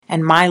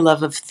and my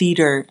love of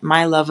theater,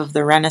 my love of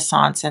the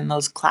Renaissance and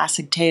those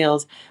classic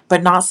tales,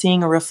 but not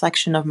seeing a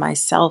reflection of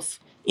myself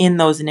in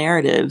those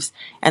narratives.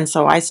 And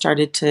so I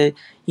started to,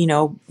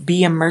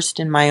 be immersed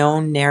in my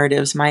own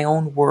narratives, my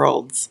own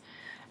worlds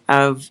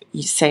of,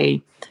 you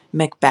say,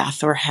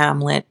 Macbeth or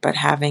Hamlet, but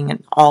having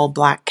an all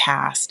black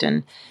cast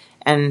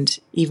and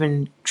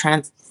even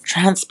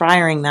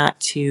transpiring that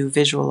to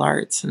visual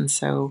arts. And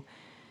so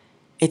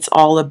it's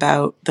all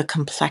about the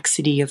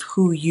complexity of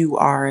who you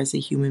are as a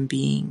human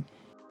being.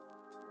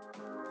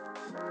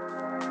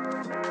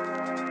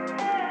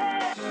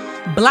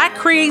 Black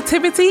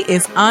creativity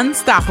is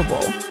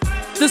unstoppable.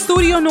 The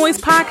Studio Noise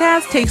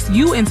podcast takes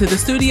you into the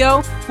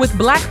studio with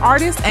Black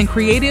artists and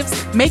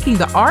creatives making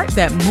the art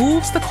that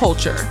moves the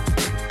culture.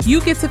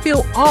 You get to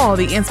feel all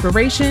the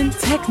inspiration,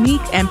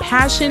 technique, and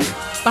passion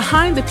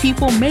behind the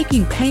people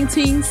making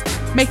paintings,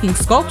 making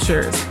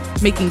sculptures,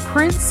 making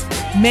prints,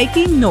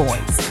 making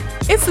noise.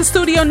 It's the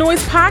Studio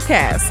Noise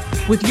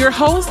podcast with your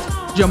host,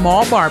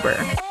 Jamal Barber.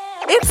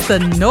 It's the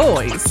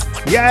noise.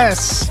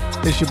 Yes,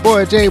 it's your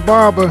boy Jay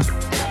Barber.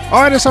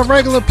 Artists are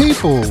regular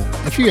people,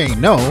 if you ain't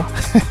know.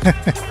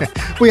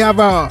 We have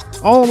our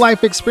own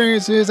life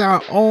experiences,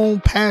 our own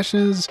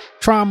passions,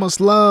 traumas,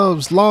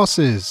 loves,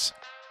 losses.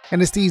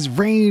 And it's these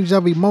range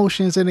of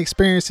emotions and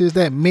experiences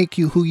that make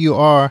you who you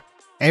are.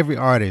 Every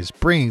artist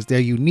brings their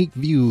unique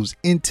views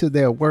into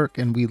their work,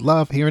 and we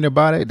love hearing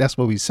about it. That's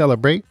what we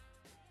celebrate.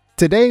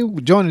 Today,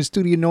 joining the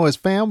Studio Noise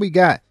fam, we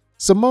got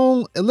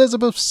Simone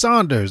Elizabeth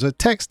Saunders, a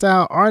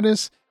textile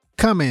artist,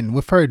 coming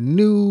with her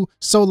new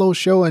solo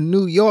show in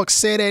New York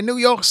City. New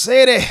York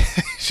City.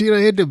 She done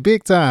hit the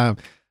big time.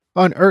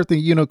 Unearthing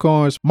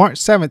Unicorns, March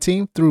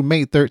 17th through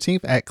May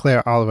 13th at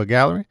Claire Oliver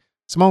Gallery.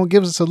 Simone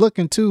gives us a look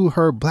into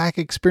her Black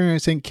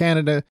experience in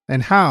Canada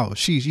and how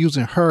she's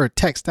using her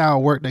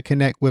textile work to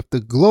connect with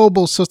the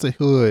global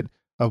sisterhood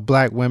of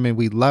Black women.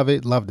 We love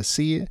it, love to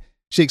see it.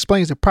 She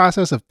explains the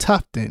process of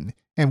tufting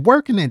and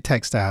working in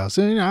textiles.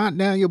 And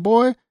now your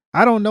boy,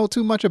 I don't know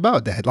too much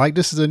about that. Like,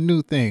 this is a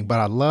new thing, but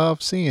I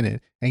love seeing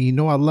it. And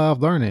I love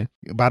learning.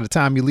 By the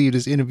time you leave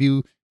this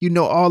interview, you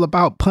know all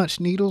about punch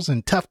needles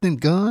and tufting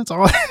guns,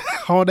 all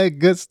that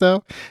good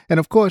stuff. And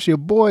of course, your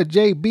boy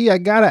JB, I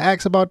gotta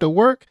ask about the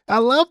work. I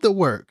love the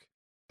work.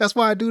 That's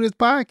why I do this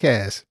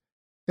podcast.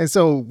 And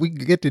so we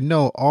get to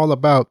know all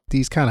about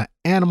these kind of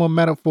animal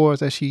metaphors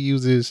that she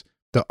uses,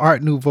 the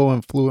Art Nouveau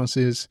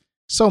influences,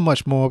 so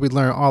much more. We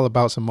learn all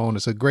about Simone.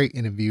 It's a great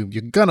interview.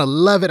 You're gonna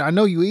love it. I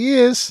know you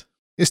is.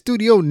 It's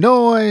Studio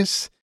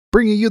Noise,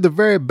 bringing you the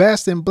very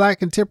best in Black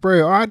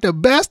contemporary art. The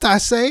best, I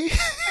say.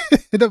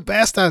 The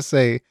best, I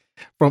say.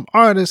 From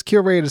artists,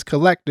 curators,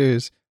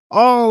 collectors,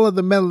 all of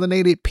the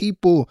melanated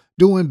people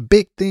doing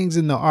big things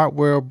in the art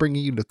world,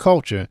 bringing you the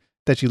culture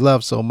that you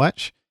love so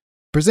much.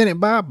 Presented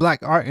by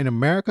Black Art in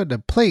America, the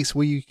place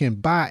where you can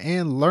buy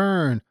and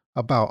learn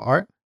about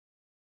art.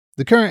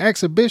 The current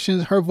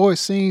exhibitions, Her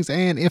Voice Sings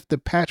and If the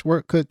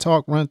Patchwork Could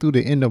Talk, run through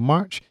the end of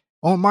March.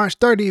 On March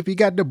 30th, you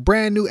got the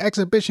brand new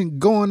exhibition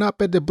going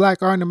up at the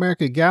Black Art in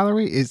America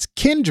Gallery. It's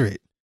Kindred,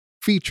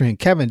 featuring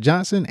Kevin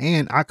Johnson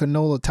and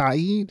Akinola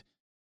Taid.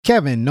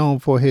 Kevin, known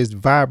for his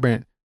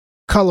vibrant,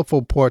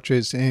 colorful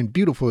portraits and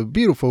beautiful,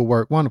 beautiful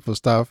work, wonderful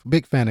stuff.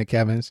 Big fan of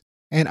Kevin's.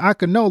 And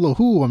Akinola,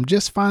 who I'm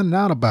just finding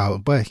out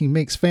about, but he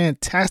makes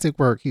fantastic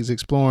work. He's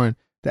exploring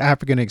the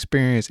African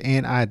experience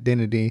and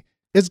identity.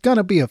 It's going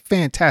to be a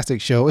fantastic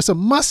show. It's a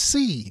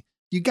must-see.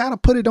 You got to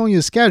put it on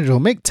your schedule.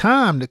 Make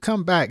time to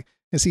come back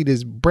and see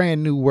this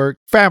brand new work.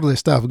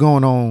 Fabulous stuff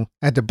going on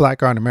at the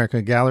Black Art in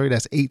America Gallery.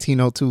 That's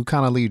 1802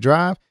 Connolly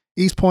Drive,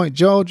 East Point,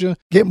 Georgia.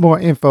 Get more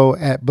info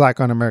at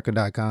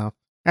blackartamerica.com.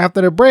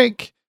 After the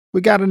break,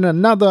 we got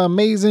another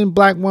amazing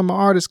Black woman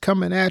artist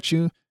coming at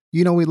you.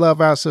 You know we love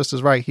our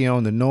sisters right here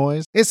on The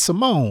Noise. It's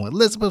Simone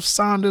Elizabeth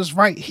Saunders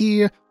right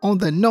here on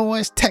The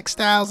Noise,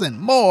 textiles and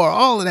more.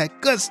 All of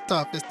that good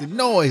stuff. It's The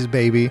Noise,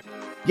 baby.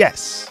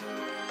 Yes.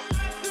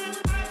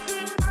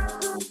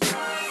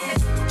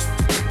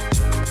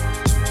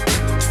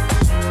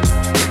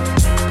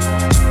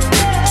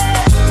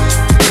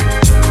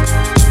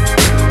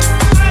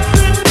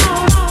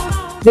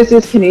 This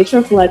is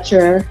Kenitra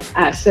Fletcher,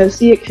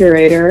 Associate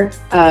Curator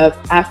of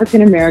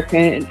African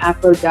American and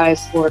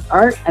Afro-Diasporic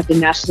Art at the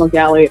National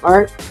Gallery of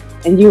Art,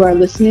 and you are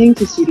listening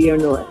to Studio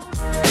Noise.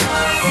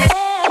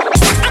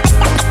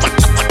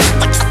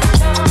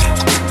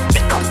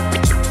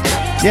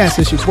 Yes,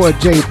 it's your boy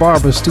Jay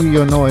Barber,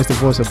 Studio Noise, the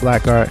voice of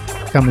Black art,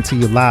 coming to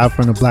you live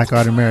from the Black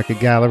Art America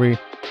Gallery.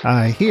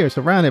 Here,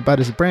 surrounded by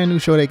this brand new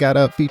show they got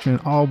up featuring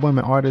all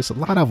women artists, a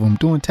lot of them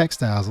doing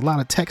textiles, a lot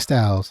of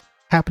textiles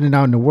happening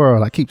out in the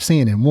world. I keep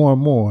seeing it more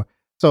and more.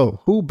 So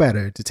who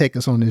better to take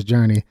us on this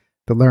journey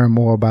to learn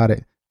more about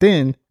it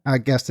than our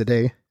guest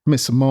today,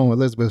 Miss Simone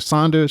Elizabeth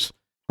Saunders,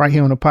 right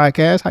here on the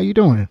podcast. How you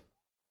doing?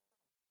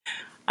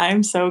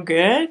 I'm so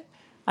good.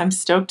 I'm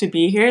stoked to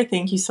be here.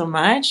 Thank you so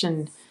much.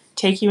 And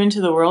take you into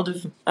the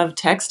world of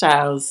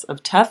textiles,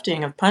 of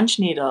tufting, of punch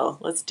needle.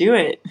 Let's do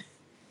it.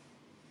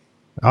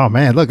 Oh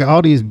man, look at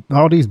all these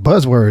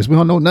buzzwords. We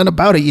don't know nothing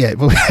about it yet.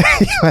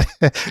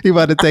 You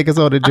about to take us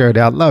on the journey.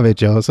 I love it,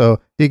 Joe. So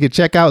you can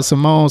check out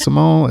Simone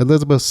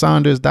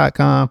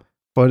ElizabethSaunders.com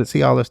to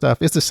see all the stuff.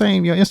 It's the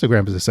same. Your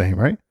Instagram is the same,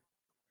 right?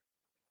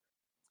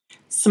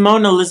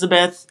 Simone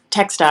Elizabeth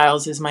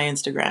Textiles is my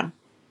Instagram.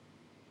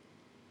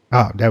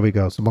 Oh, there we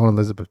go. Simone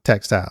Elizabeth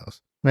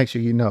Textiles. Make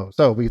sure you know.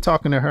 So we're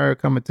talking to her,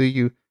 coming to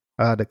you,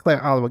 the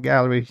Claire Oliver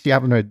Gallery. She's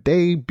having her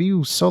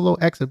debut solo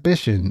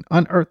exhibition,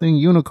 Unearthing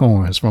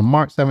Unicorns, from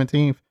March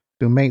 17th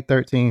through May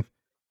 13th,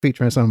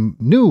 featuring some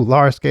new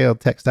large-scale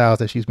textiles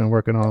that she's been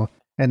working on.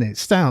 And it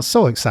sounds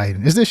so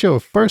exciting. Is this your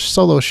first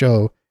solo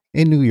show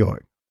in New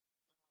York?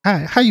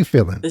 How you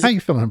feeling? How you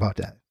feeling about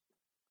that?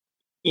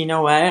 You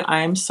know what?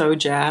 I'm so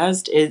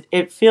jazzed.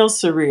 It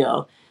feels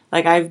surreal.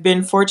 Like, I've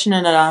been fortunate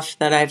enough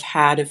that I've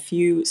had a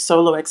few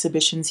solo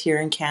exhibitions here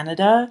in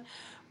Canada,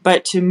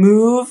 but to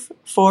move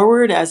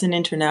forward as an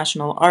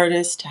international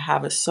artist, to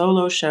have a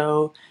solo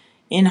show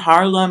in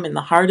Harlem, in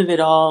the heart of it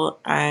all,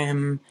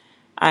 I'm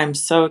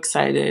so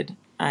excited.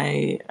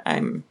 I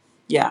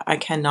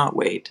cannot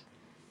wait.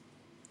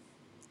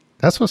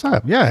 That's what's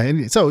up. Yeah.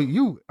 And so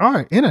you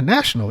are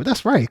international.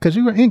 That's right. Because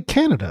you were in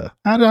Canada.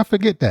 How did I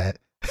forget that?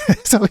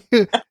 So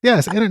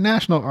yes,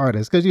 international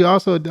artist. Because you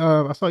also,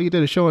 I saw you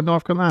did a show in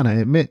North Carolina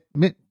at Mint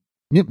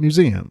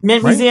Museum.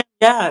 Mint Museum,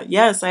 yeah.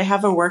 Yes, I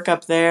have a work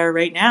up there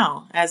right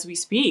now as we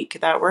speak.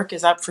 That work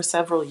is up for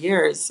several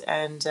years.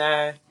 And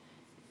I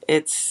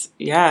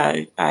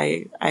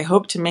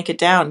hope to make it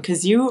down.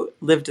 Because you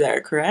lived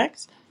there,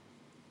 correct?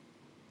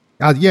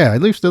 Yeah, I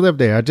used to live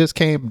there. I just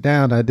came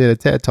down. I did a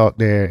TED Talk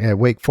there at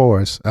Wake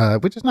Forest,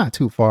 which is not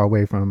too far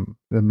away from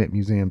the Mint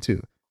Museum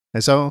too.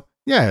 And so,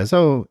 yeah,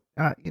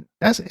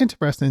 that's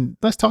interesting.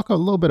 Let's talk a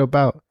little bit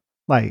about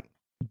like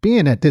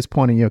being at this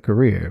point in your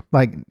career,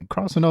 like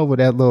crossing over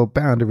that little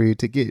boundary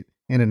to get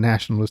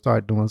international, to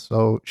start doing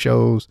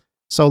shows,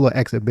 solo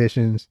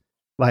exhibitions.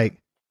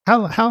 Like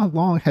how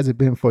long has it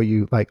been for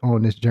you, like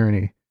on this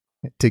journey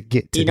to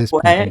get to this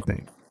point? I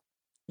think.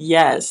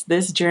 Yes,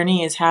 this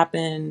journey has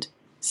happened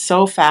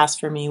so fast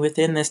for me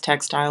within this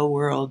textile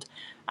world.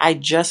 I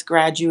just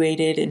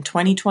graduated in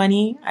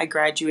 2020. I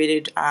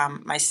graduated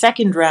my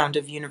second round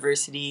of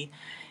university,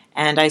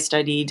 and I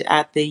studied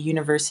at the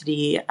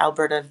University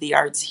Alberta of the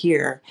Arts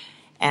here.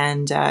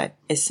 And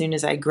as soon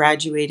as I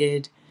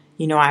graduated,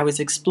 I was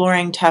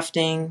exploring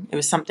tufting. It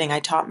was something I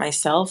taught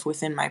myself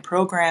within my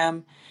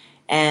program.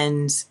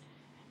 And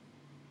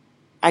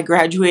I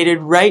graduated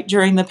right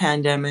during the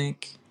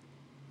pandemic,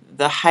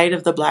 the height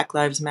of the Black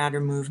Lives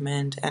Matter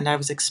movement, and I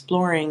was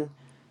exploring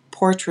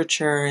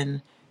portraiture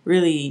and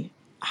really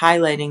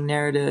highlighting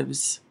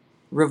narratives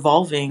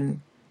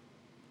revolving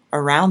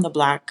around the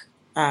Black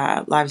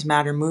Lives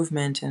Matter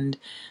movement. And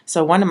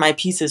so one of my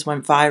pieces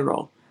went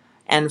viral,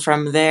 and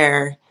from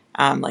there,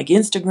 like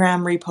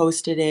Instagram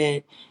reposted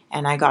it,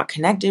 and I got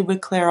connected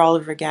with Claire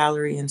Oliver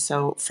Gallery. And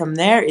so from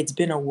there, it's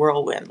been a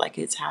whirlwind. Like,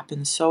 it's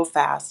happened so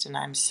fast, and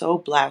I'm so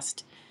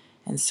blessed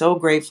and so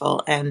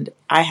grateful, and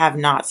I have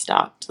not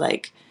stopped.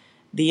 Like,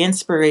 the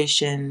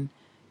inspiration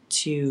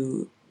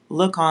to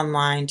look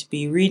online, to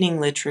be reading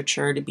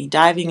literature, to be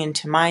diving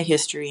into my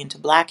history, into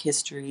Black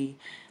history,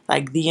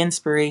 like, the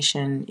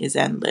inspiration is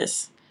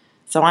endless.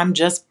 So I'm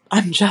just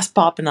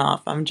popping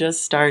off. I'm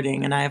just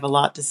starting, and I have a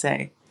lot to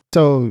say.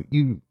 So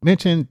you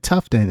mentioned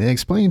tufting.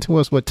 Explain to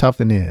us what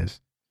tufting is,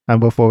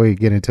 before we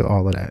get into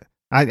all of that.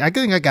 I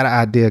think I got an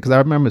idea, because I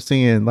remember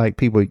seeing like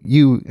people,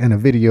 you in a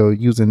video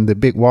using the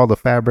big wall of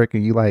fabric,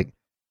 and you like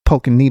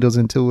poking needles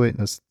into it,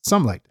 or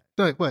something like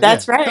that.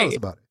 That's right. Tell us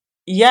about it.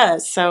 Yeah,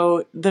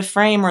 so the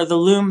frame or the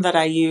loom that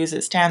I use,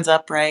 it stands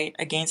upright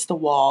against the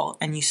wall,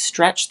 and you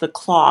stretch the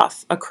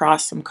cloth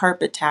across some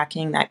carpet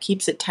tacking that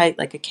keeps it tight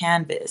like a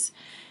canvas.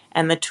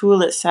 And the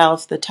tool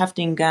itself, the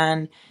tufting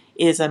gun,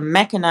 is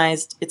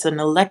it's an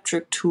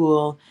electric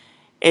tool.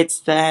 It's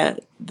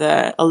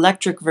the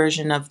electric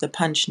version of the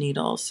punch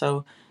needle.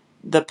 So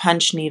the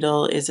punch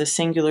needle is a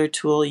singular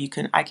tool.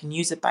 I can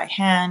use it by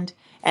hand,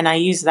 and I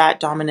use that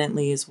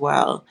dominantly as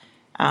well.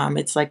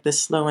 It's like the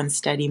slow and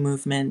steady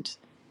movement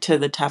to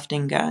the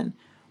tufting gun.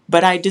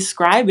 But I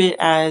describe it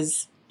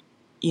as,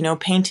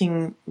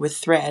 painting with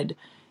thread.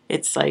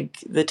 It's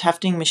like the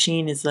tufting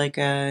machine is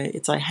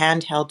it's a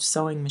handheld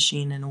sewing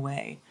machine in a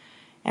way.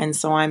 And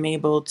so I'm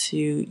able to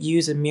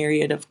use a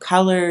myriad of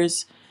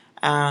colors,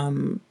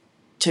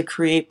 to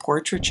create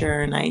portraiture,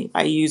 and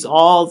I use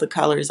all the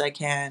colors I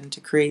can to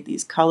create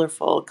these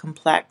colorful,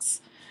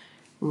 complex,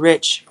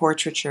 rich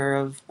portraiture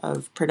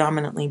of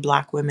predominantly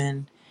Black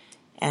women.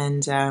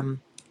 And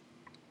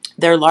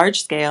they're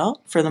large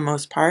scale for the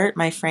most part.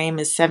 My frame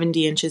is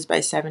 70 inches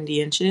by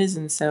 70 inches,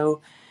 and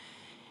so,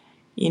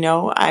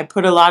 I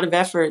put a lot of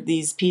effort.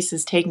 These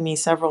pieces take me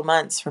several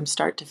months from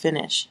start to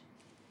finish.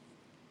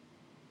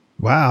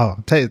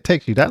 Wow. It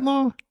takes you that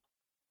long?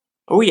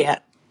 Oh, yeah.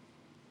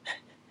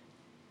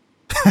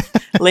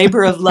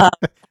 Labor of love.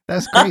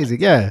 That's crazy.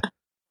 Yeah.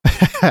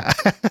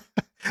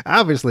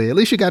 Obviously, at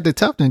least you got the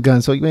tufting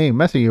gun, so you ain't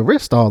messing your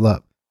wrist all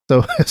up.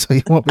 So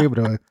you won't be able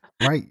to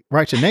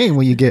write your name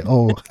when you get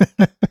old.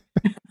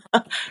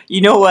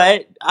 You know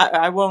what?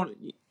 I won't.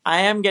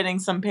 I am getting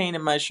some pain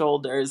in my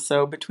shoulders.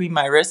 So between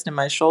my wrist and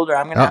my shoulder,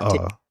 I'm gonna have to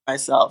take Uh care of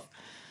myself.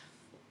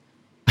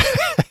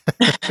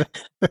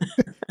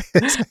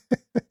 oh.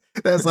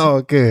 That's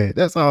all good.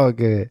 That's all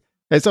good.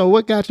 And so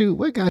what got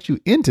you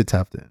into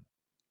Tufton?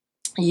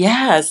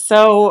 Yeah.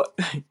 So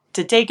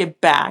to take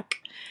it back,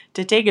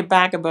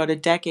 about a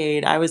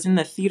decade, I was in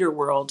the theater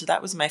world.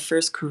 That was my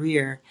first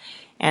career.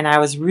 And I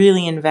was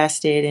really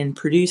invested in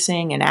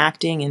producing and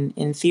acting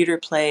in theater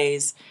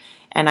plays.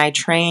 And I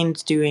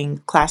trained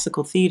doing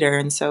classical theater.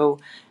 And so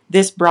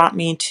this brought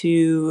me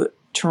to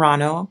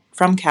Toronto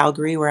from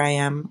Calgary, where I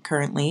am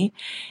currently.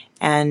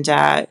 And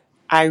I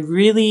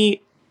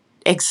really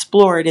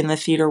explored in the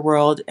theater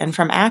world. And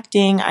from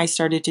acting, I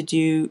started to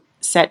do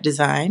set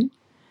design.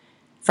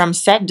 From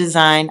set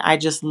design, I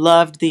just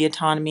loved the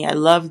autonomy. I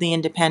loved the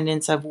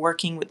independence of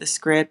working with the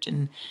script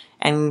and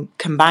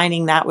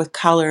combining that with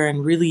color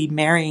and really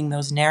marrying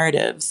those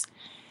narratives.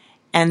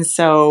 And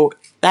so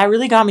that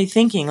really got me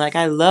thinking, like,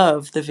 I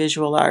love the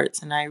visual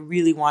arts and I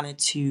really wanted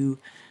to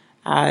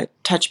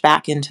touch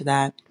back into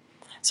that.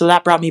 So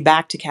that brought me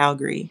back to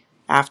Calgary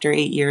after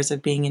 8 years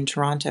of being in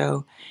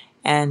Toronto.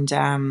 And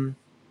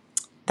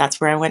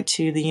that's where I went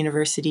to the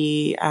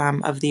University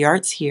of the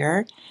Arts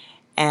here.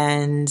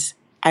 And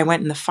I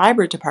went in the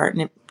fiber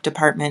department,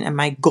 and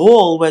my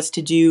goal was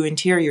to do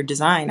interior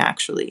design,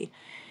 actually.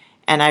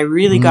 And I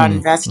really got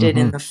invested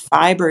in Mm-hmm. the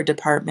fiber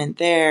department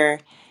there.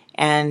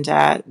 And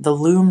the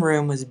loom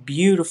room was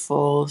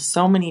beautiful,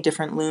 so many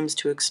different looms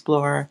to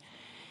explore.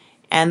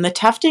 And the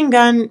tufting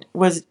gun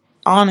was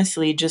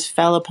honestly just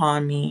fell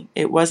upon me.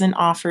 It wasn't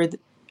offered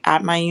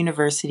at my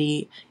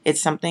university.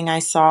 It's something I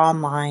saw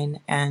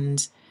online,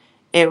 and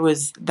it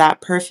was that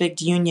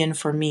perfect union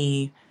for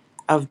me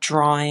of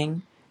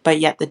drawing, but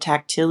yet the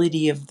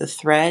tactility of the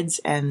threads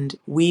and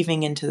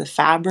weaving into the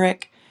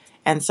fabric.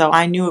 And so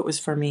I knew it was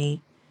for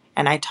me.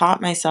 And I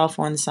taught myself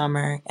one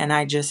summer, and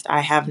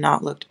I have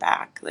not looked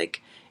back.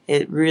 Like,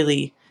 it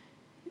really,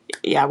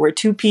 yeah, we're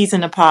two peas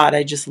in a pod.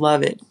 I just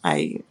love it.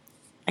 I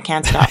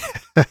can't stop.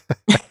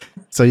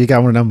 So you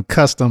got one of them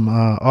custom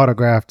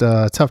autographed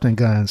Tufton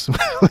guns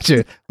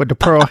with the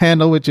pearl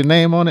handle with your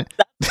name on it.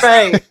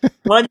 Right.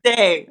 One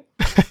day.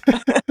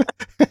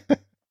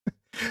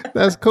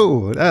 That's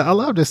cool. I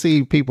love to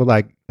see people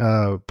like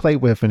play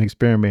with and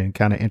experiment and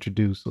kind of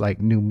introduce like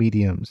new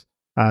mediums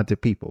to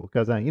people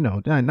because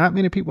not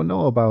many people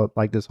know about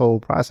like this whole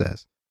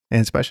process,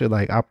 and especially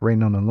like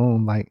operating on the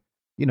loom. Like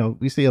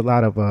we see a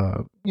lot of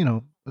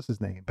what's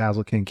his name,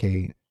 Basil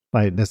Kincaid,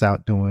 like that's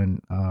out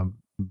doing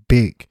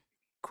big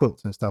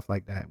quilts and stuff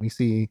like that. We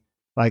see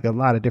like a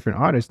lot of different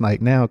artists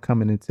like now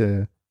coming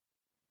into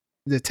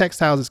the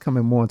textiles is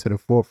coming more into the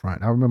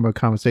forefront. I remember a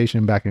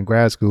conversation back in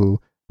grad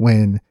school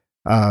when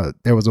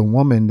there was a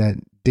woman that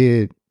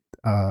did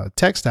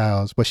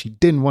textiles, but she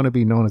didn't want to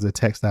be known as a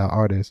textile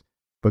artist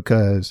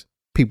because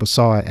people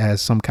saw it as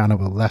some kind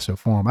of a lesser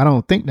form. I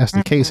don't think that's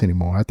the case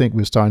anymore. I think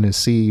we're starting to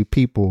see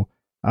people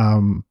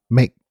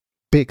make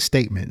big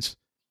statements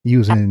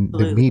using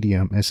the Absolutely.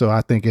 medium, and so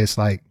I think it's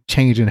like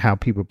changing how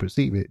people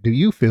perceive it. Do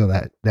you feel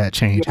that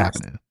change Yes.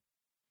 happening?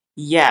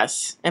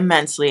 Yes,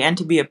 immensely. And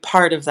to be a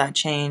part of that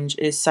change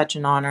is such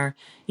an honor.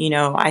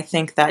 I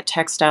think that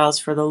textiles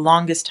for the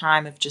longest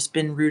time have just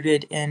been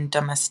rooted in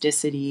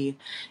domesticity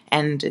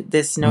and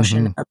this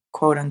notion Mm-hmm. of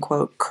quote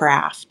unquote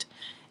craft.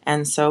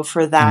 And so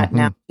for that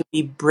now Mm-hmm. to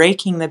be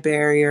breaking the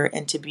barrier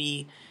and to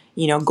be,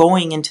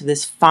 going into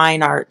this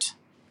fine art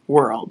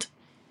world,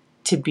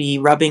 to be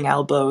rubbing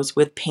elbows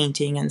with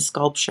painting and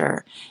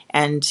sculpture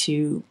and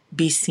to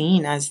be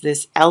seen as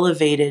this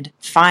elevated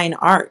fine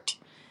art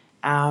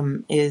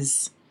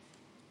is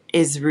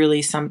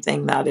really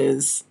something that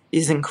is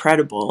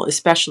incredible,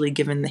 especially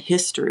given the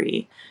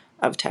history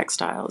of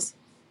textiles.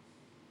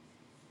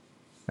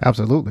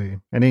 Absolutely.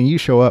 And then you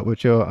show up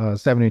with your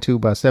 72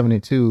 by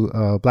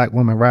 72 black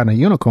woman riding a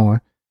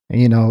unicorn,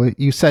 and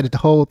you set it the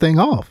whole thing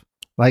off.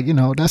 Like,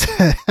 that's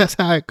that's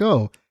how it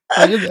go.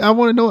 Like, I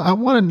want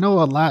to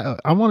know a lot.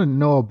 I want to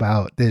know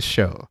about this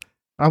show.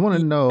 I want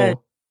to Yeah.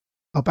 know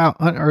about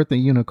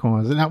unearthing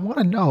unicorns, and I want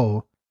to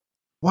know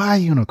why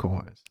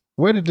unicorns.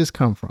 Where did this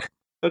come from?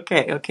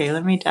 Okay,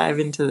 let me dive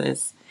into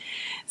this.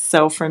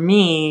 So for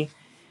me,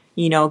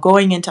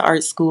 going into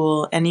art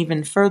school and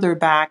even further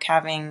back,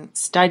 having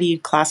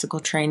studied classical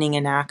training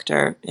in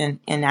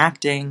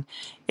acting,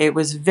 it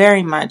was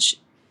very much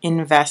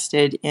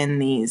invested in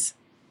these,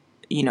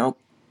 you know,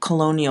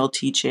 colonial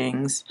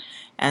teachings.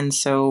 And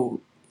so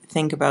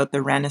think about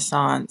the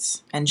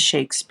Renaissance and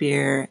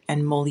Shakespeare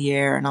and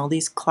Moliere and all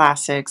these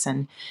classics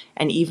and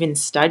even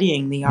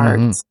studying the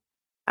Mm-hmm. arts.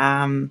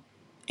 Um,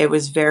 it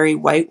was very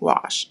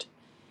whitewashed.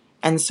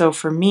 And so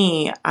for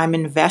me, I'm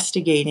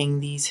investigating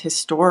these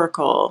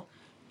historical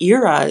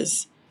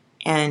eras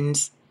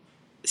and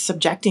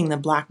subjecting the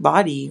Black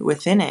body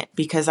within it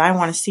because I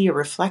want to see a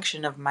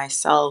reflection of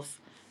myself.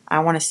 I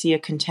want to see a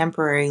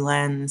contemporary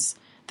lens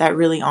that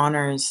really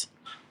honors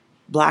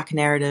Black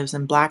narratives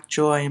and Black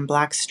joy and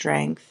Black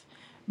strength,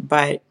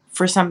 but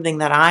for something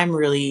that I'm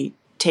really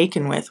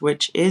taken with,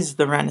 which is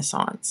the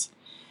Renaissance.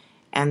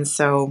 And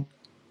so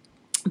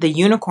the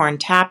unicorn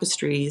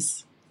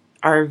tapestries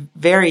are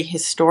very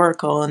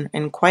historical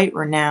and quite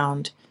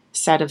renowned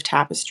set of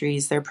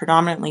tapestries. They're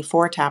predominantly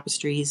 4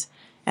 tapestries,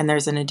 and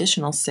there's an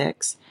additional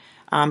 6.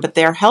 But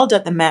they're held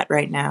at the Met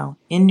right now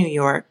in New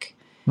York,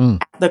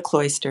 Mm. at the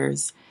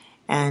Cloisters.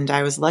 And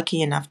I was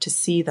lucky enough to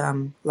see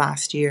them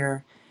last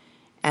year.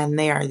 And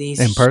they are these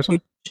In person?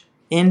 huge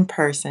in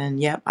person.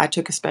 Yep. I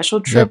took a special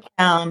Yep. trip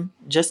down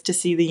just to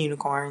see the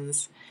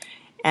unicorns.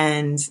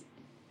 And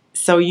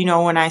so,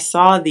 when I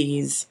saw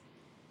these,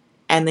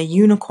 and the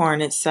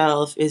unicorn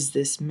itself is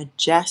this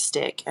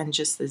majestic and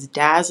just this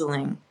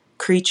dazzling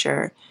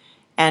creature.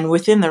 And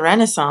within the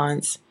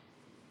Renaissance,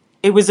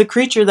 it was a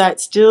creature that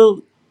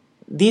still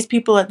these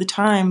people at the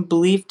time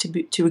believed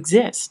to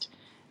exist.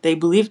 They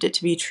believed it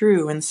to be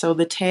true. And so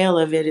the tale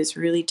of it is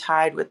really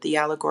tied with the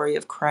allegory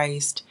of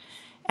Christ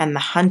and the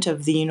hunt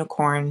of the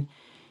unicorn.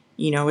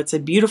 It's a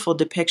beautiful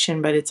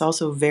depiction, but it's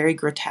also very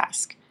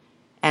grotesque.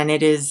 And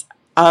it is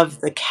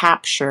of the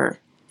capture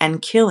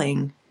and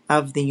killing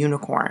of the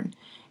unicorn.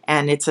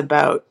 And it's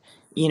about,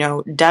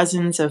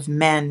 dozens of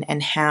men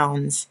and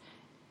hounds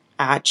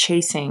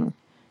chasing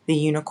the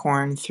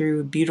unicorn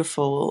through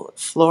beautiful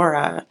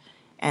flora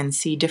and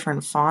see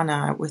different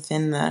fauna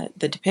within the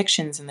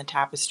depictions in the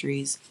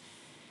tapestries.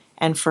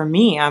 And for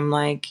me, I'm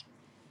like,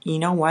 you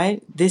know what?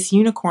 This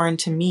unicorn,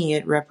 to me,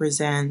 it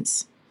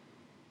represents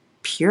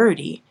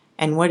purity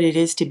and what it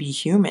is to be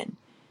human.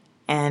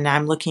 And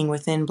I'm looking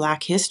within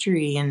Black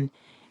history and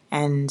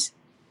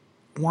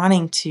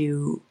wanting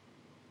to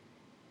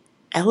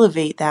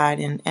elevate that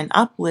and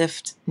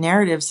uplift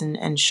narratives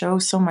and show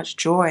so much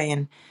joy.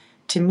 And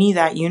to me,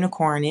 that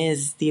unicorn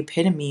is the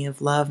epitome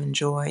of love and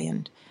joy.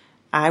 And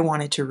I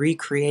wanted to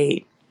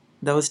recreate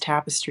those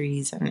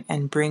tapestries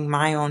and bring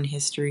my own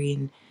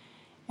history.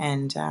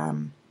 And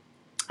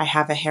I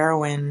have a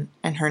heroine,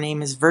 and her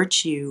name is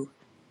Virtue,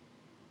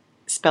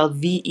 spelled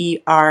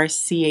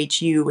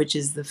Verchu, which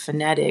is the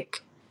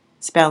phonetic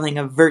spelling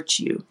of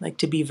virtue, like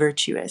to be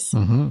virtuous.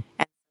 Mm-hmm.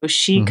 And so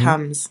she Mm-hmm.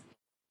 comes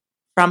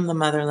from the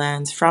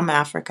motherlands, from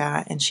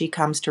Africa, and she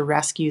comes to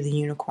rescue the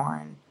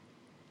unicorn.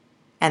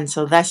 And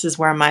so this is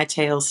where my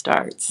tale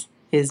starts,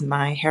 is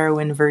my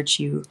heroine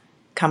Virtue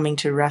coming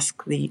to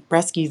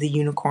rescue the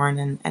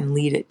unicorn and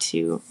lead it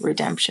to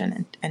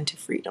redemption and to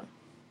freedom.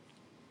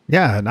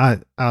 Yeah, and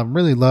I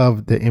really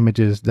love the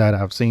images that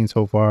I've seen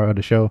so far of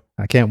the show.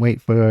 I can't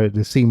wait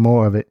to see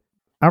more of it.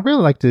 I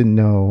really like to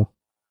know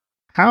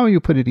how you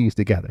put these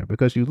together,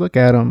 because you look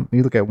at them,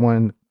 you look at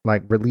one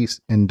like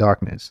Release in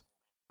Darkness,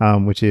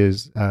 which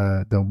is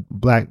the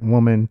Black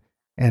woman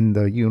and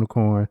the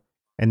unicorn,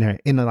 and they're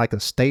in like a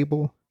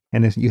stable,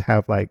 and you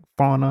have like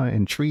fauna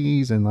and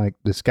trees and like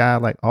the sky,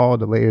 like all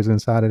the layers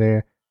inside of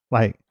there.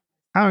 Like,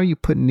 how are you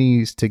putting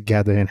these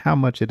together, and how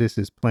much of this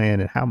is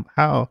planned, and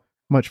how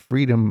much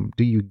freedom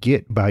do you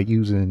get by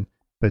using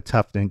the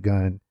Tufton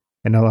gun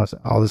and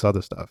all this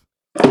other stuff?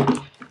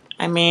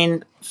 I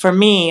mean, for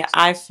me,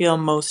 I feel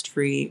most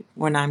free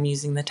when I'm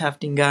using the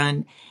Tufton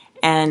gun.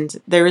 And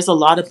there is a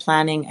lot of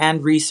planning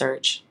and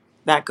research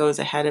that goes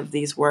ahead of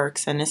these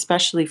works. And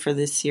especially for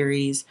this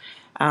series,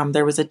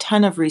 there was a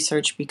ton of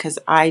research because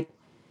I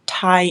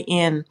tie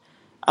in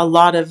a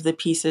lot of the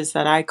pieces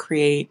that I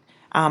create.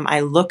 I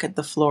look at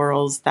the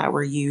florals that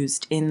were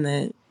used in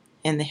the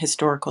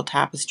historical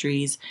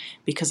tapestries,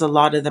 because a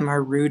lot of them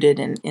are rooted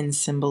in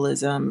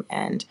symbolism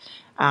and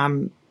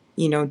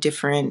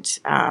different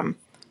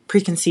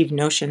preconceived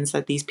notions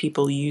that these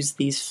people use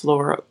these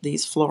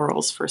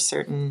florals for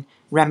certain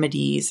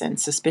remedies and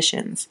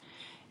suspicions.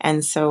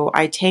 And so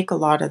I take a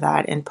lot of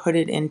that and put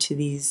it into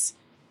these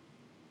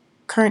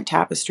current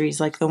tapestries,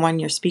 like the one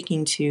you're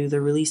speaking to,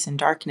 the Release in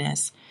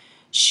Darkness.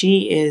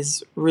 She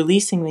is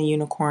releasing the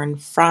unicorn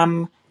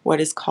from what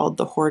is called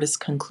the Hortus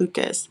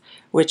Conclucus,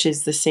 which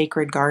is the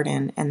sacred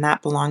garden, and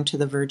that belonged to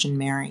the Virgin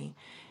Mary.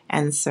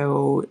 And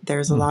so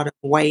there's a lot of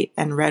white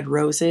and red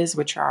roses,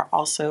 which are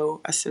also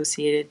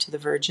associated to the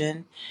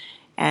Virgin.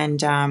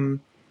 And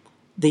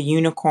the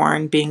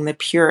unicorn, being the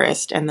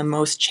purest and the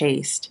most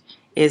chaste,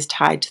 is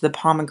tied to the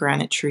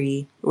pomegranate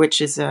tree,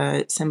 which is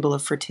a symbol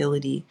of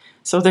fertility.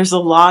 So there's a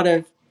lot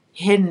of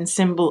hidden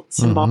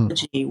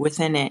symbology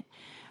within it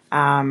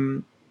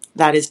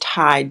that is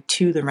tied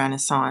to the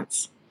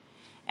Renaissance.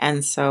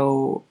 And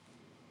so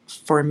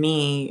for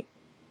me,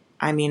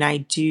 I mean, I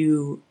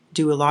do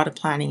a lot of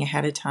planning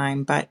ahead of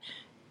time, but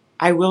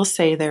I will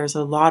say there's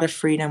a lot of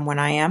freedom when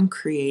I am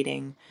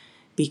creating,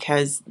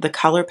 because the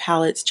color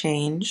palettes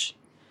change.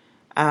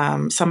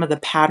 Some of the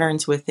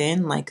patterns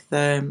within, like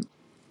the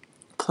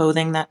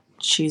clothing that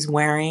she's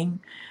wearing,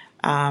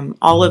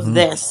 all of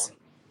this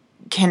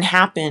can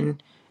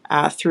happen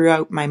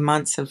throughout my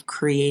months of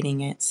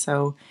creating it.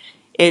 So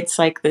it's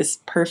like this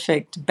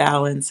perfect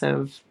balance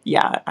of,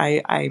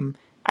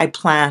 I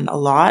plan a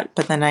lot,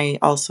 but then I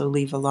also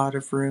leave a lot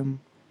of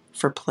room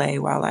for play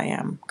while I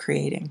am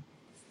creating.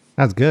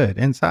 That's good.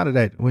 Inside of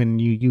that, when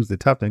you use the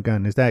Tufton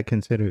gun, is that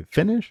considered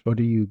finished, or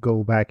do you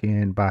go back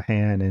in by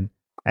hand and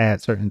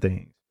add certain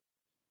things?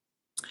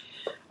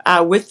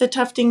 With the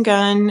Tufton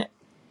gun,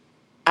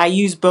 I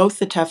use both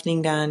the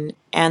tufting gun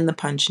and the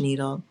punch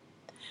needle.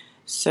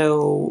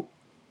 So,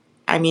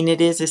 I mean,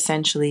 it is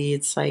essentially,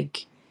 it's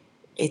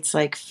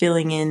like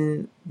filling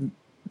in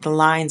the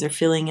lines or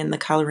filling in the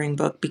coloring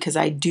book because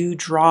I do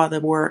draw the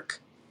work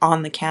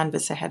on the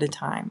canvas ahead of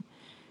time.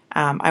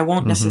 I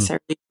won't Mm-hmm.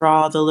 necessarily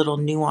draw the little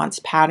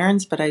nuanced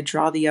patterns, but I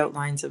draw the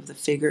outlines of the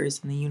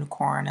figures and the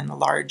unicorn and the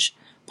large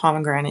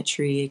pomegranate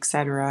tree,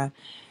 etc.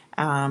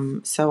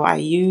 So I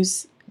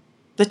use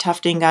the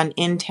tufting gun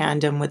in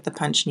tandem with the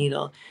punch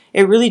needle.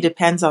 It really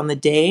depends on the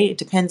day. It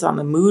depends on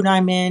the mood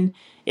I'm in.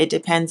 It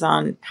depends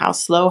on how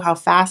slow, how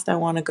fast I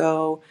want to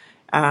go.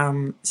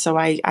 So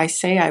I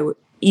say I would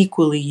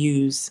equally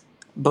use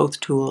both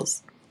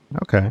tools.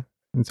 Okay.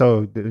 And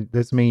so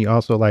this mean you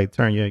also like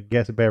turn your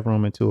guest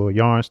bedroom into a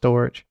yarn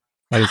storage?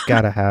 Like it's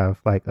gotta have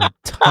like a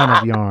ton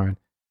of yarn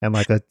and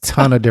like a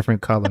ton of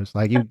different colors.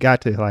 Like you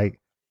got to like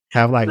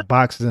have like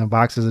boxes and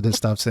boxes of this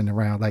stuff sitting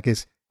around. Like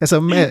it's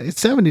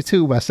it's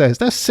 72 by 6.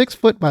 That's 6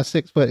 foot by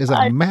 6 foot. It's a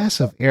I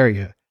massive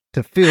area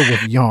to fill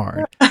with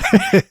yarn.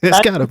 It's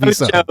That's gotta be no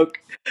something. joke.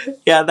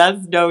 Yeah,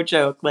 that's no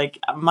joke. Like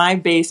my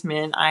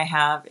basement, I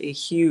have a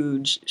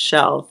huge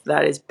shelf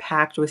that is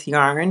packed with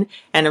yarn.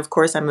 And of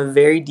course, I'm a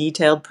very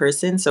detailed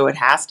person, so it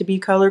has to be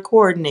color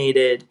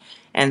coordinated.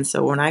 And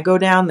so when I go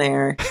down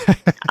there,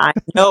 I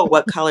know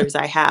what colors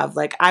I have.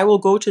 Like I will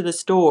go to the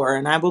store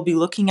and I will be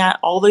looking at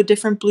all the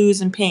different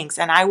blues and pinks,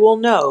 and I will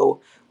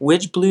know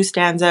which blue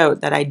stands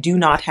out that I do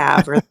not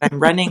have or that I'm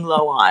running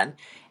low on.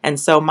 And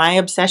so my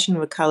obsession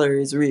with color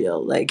is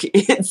real. Like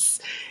yeah,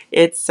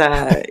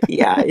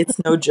 it's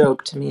no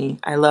joke to me.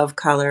 I love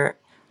color.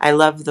 I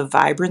love the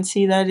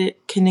vibrancy that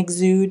it can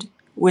exude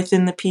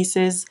within the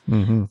pieces.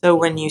 Mm-hmm. So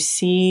when you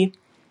see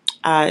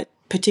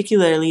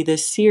particularly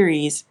this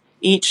series,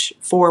 each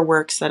four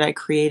works that I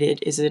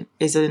created is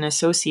an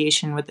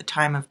association with the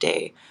time of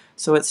day.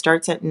 So it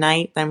starts at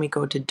night, then we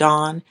go to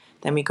dawn,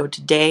 then we go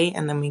to day,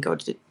 and then we go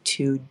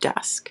to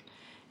dusk.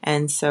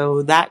 And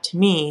so that to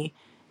me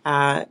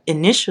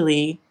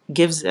initially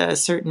gives a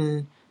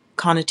certain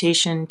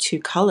connotation to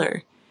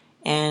color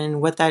and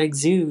what that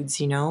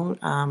exudes, you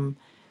know.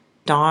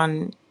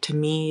 Dawn to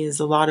me is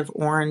a lot of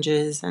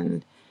oranges,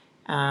 and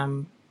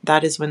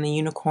that is when the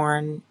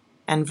unicorn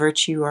and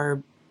virtue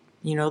are,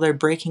 you know, they're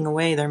breaking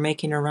away, they're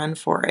making a run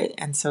for it.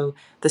 And so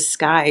the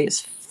sky is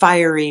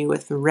fiery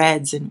with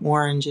reds and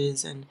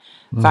oranges and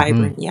Mm-hmm.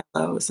 vibrant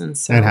yellows. And And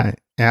so it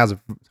has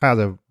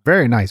a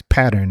very nice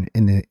pattern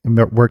in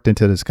worked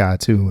into the sky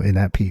too in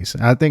that piece.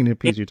 I think the yeah,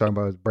 piece you're talking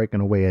about is breaking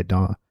away at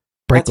dawn.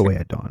 that's right. Breakaway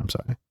at dawn. I'm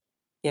sorry.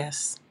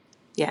 Yes.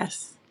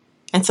 Yes.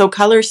 And so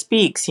color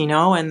speaks, you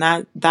know, and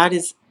that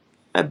is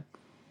a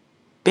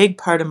big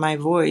part of my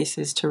voice,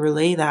 is to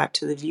relay that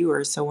to the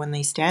viewer. So when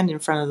they stand in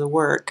front of the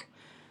work,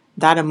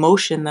 that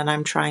emotion that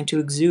I'm trying to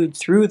exude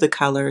through the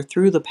color,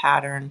 through the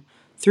pattern,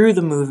 through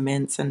the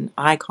movements and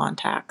eye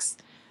contacts,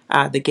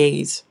 the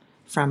gaze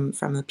from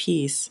the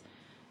piece,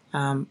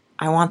 I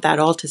want that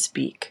all to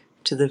speak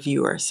to the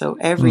viewer. So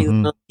every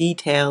Mm-hmm. little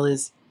detail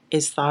is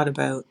thought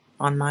about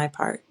on my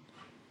part.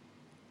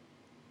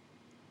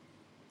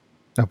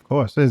 Of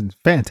course, it's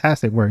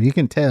fantastic work. You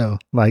can tell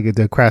like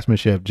the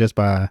craftsmanship just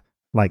by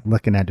like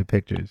looking at the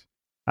pictures.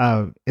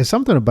 It's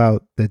something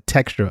about the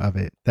texture of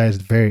it that is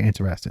very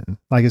interesting.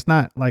 Like it's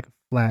not like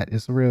flat.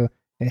 It's real.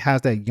 It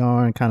has that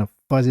yarn kind of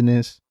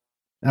fuzziness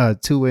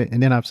to it.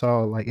 And then I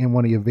saw like in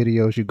one of your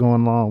videos, you're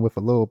going along with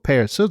a little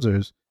pair of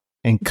scissors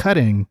and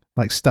cutting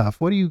like stuff.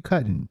 What are you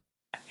cutting?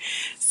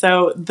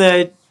 So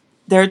there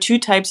are two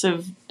types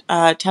of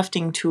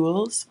tufting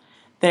tools.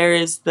 There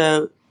is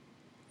the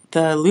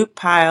loop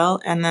pile,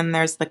 and then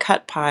there's the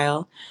cut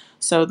pile.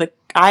 So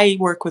I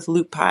work with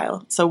loop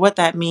pile. So what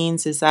that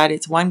means is that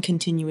it's one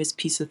continuous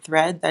piece of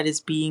thread that is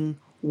being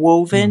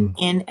woven Mm.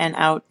 in and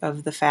out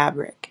of the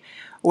fabric.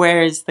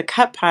 Whereas the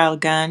cut pile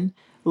gun,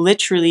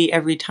 literally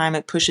every time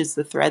it pushes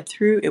the thread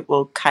through, it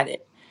will cut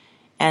it.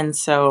 And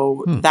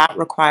so Hmm. that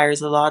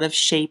requires a lot of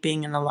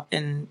shaping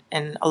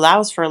and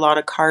allows for a lot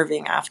of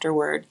carving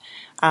afterward.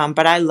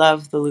 But I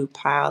love the loop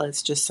pile.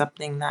 It's just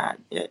something that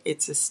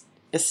it's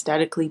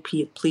aesthetically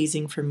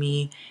pleasing for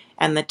me.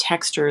 And the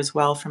texture as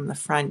well from the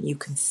front, you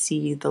can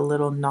see the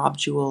little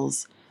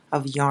nodules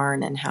of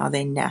yarn and how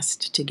they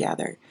nest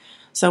together.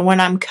 So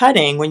when I'm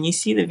cutting, when you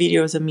see the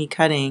videos of me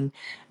cutting,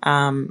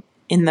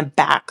 in the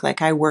back,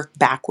 like I work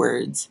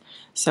backwards.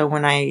 So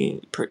when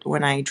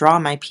I draw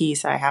my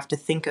piece, I have to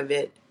think of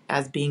it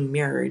as being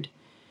mirrored,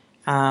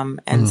 and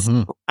so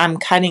Mm-hmm. I'm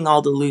cutting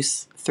all the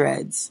loose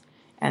threads,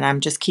 and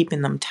I'm just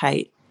keeping them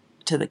tight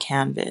to the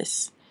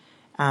canvas,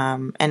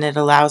 and it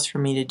allows for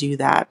me to do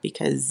that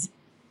because,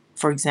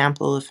 for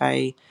example, if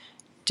I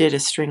did a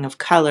string of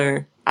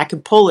color, I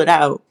could pull it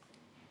out,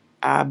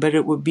 but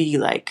it would be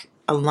like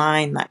a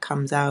line that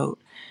comes out,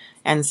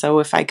 and so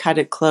if I cut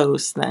it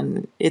close,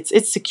 then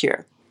it's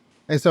secure.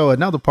 And so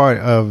another part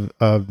of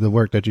the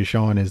work that you're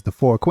showing is the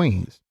four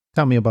queens.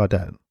 Tell me about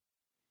that.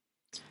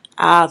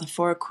 Ah, the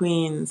four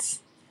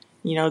queens.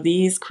 You know,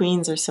 these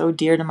queens are so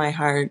dear to my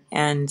heart,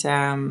 and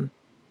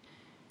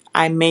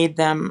I made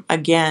them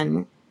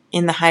again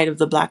in the height of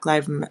the Black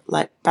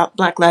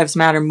Lives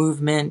Matter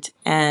movement,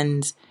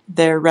 and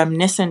they're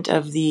reminiscent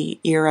of the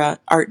era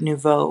Art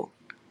Nouveau,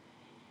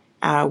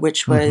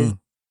 which was,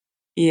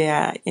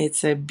 yeah,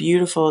 it's a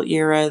beautiful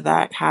era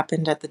that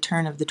happened at the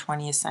turn of the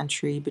 20th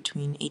century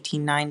between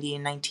 1890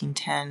 and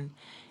 1910.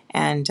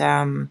 And,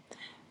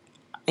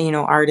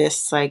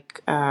 artists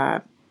like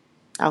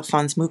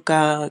Alphonse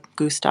Mucha,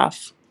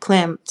 Gustav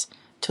Klimt,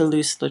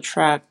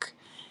 Toulouse-Lautrec.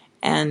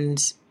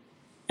 And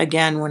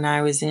again, when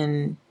I was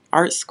in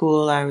art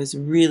school, I was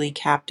really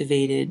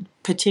captivated,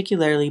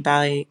 particularly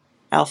by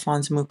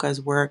Alphonse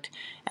Mucha's work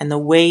and the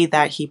way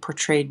that he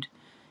portrayed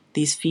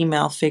these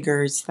female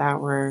figures that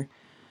were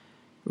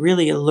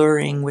really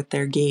alluring with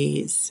their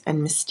gaze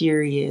and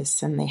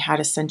mysterious, and they had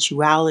a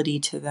sensuality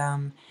to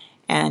them.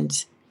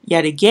 And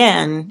yet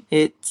again,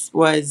 it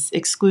was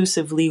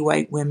exclusively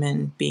white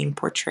women being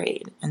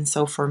portrayed. And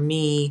so for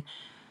me,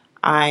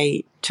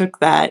 I took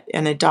that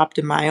and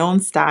adopted my own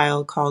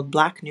style called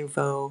Black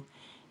Nouveau.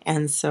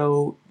 And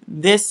so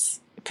this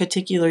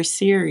particular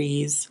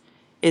series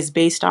is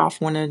based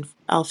off one of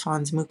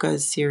Alphonse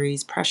Mucha's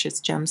series, Precious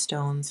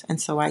Gemstones.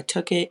 And so I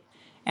took it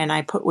and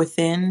I put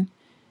within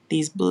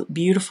these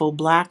beautiful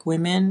Black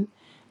women.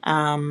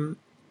 And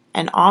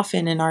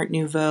often in Art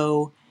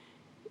Nouveau,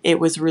 it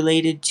was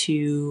related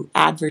to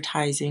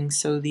advertising.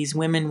 So these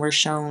women were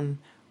shown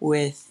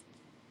with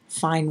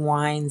fine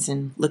wines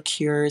and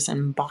liqueurs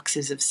and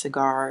boxes of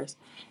cigars.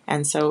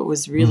 And so it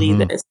was really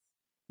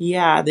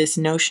this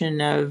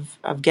notion of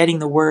getting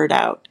the word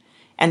out.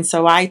 And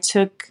so I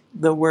took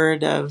the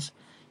word of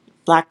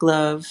Black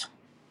love,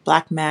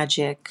 Black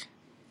magic,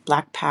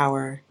 Black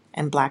power,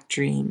 and Black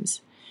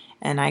dreams.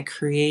 And I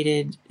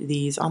created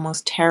these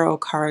almost tarot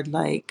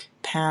card-like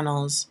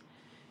panels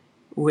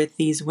with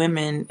these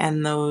women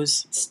and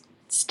those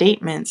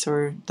statements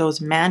or those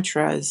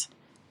mantras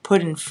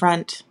put in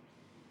front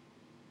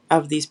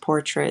of these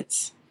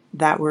portraits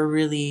that were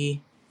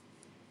really,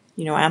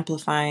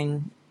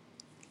 amplifying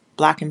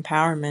Black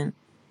empowerment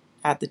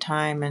at the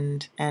time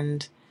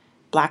and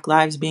Black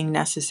lives being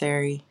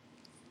necessary.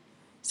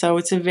 So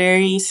it's a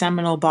very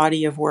seminal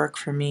body of work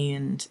for me,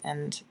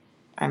 and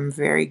I'm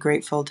very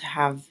grateful to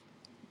have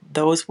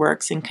those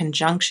works in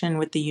conjunction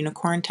with the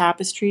unicorn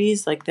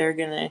tapestries. Like, they're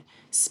going to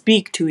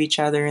speak to each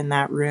other in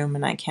that room,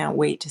 and I can't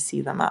wait to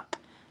see them up,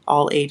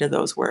 all 8 of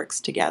those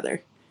works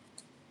together.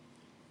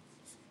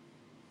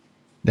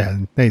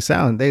 Yeah,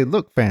 they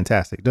look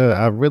fantastic.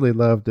 I really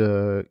love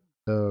the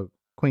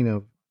Queen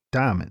of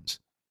Diamonds.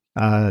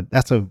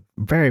 That's a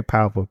very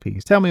powerful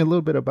piece. Tell me a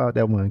little bit about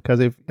that one, because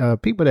if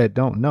people that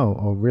don't know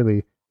or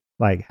really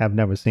like have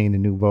never seen the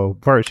Nouveau,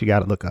 first you got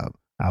to look up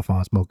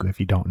Alphonse Mucha if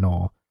you don't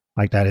know him.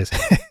 Like, that is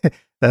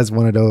that's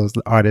one of those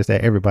artists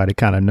that everybody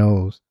kind of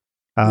knows.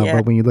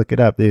 But when you look it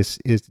up, this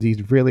is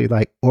these really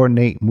like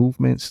ornate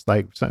movements.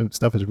 Like, some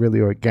stuff is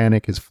really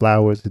organic. His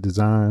flowers, the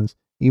designs,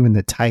 even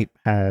the type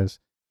has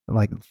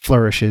like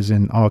flourishes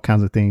and all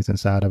kinds of things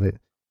inside of it.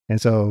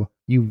 And so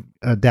you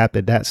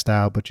adapted that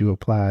style, but you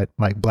applied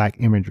like Black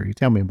imagery.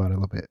 Tell me about it a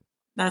little bit.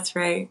 That's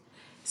right.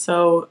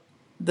 So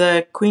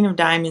the Queen of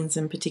Diamonds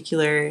in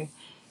particular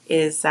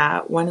is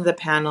one of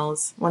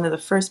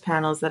the first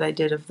panels that I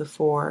did of the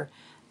 4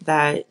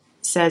 that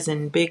says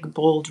in big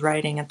bold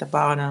writing at the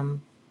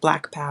bottom,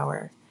 Black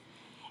power.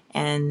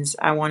 And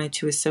I wanted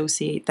to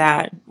associate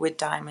that with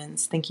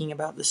diamonds, thinking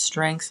about the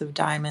strengths of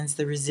diamonds,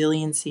 the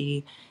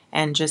resiliency,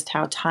 and just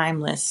how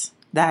timeless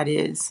that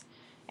is.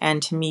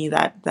 And to me,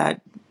 that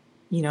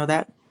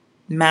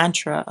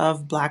mantra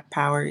of Black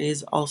power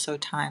is also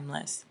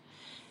timeless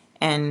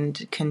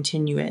and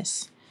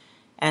continuous.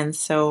 And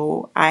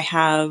so I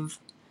have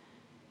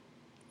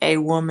a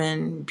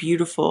woman,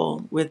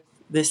 beautiful, with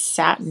this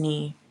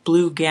satiny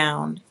blue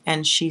gown,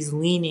 and she's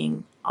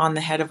leaning on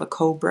the head of a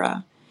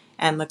cobra,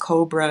 and the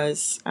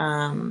cobra's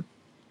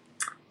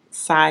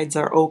sides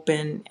are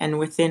open, and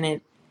within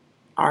it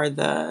are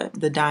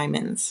the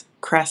diamonds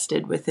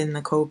crested within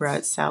the cobra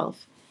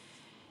itself.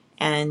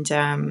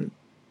 And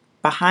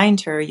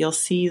behind her, you'll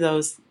see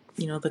those,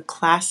 the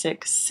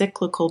classic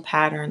cyclical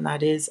pattern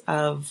that is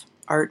of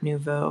Art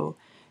Nouveau,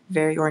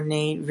 very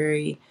ornate,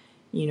 very,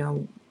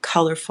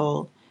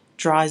 colorful,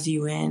 draws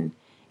you in.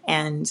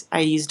 And I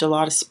used a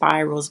lot of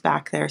spirals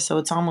back there, so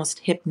it's almost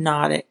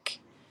hypnotic.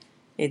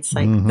 It's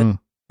like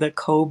the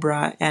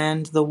cobra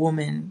and the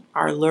woman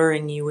are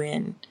luring you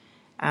in.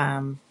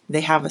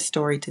 They have a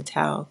story to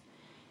tell.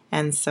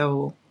 And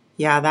so,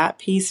 yeah, that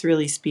piece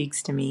really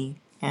speaks to me.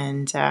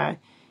 And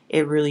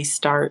it really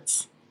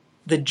starts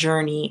the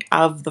journey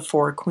of the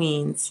 4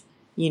 queens.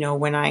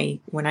 When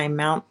I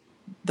mount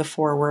the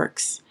 4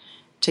 works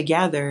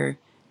together,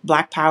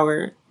 Black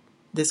power,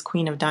 this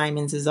Queen of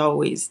Diamonds, is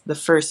always the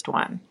first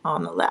one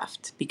on the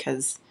left,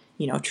 because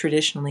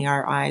traditionally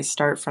our eyes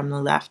start from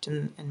the left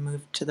and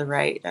move to the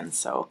right. And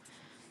so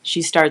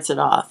she starts it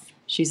off.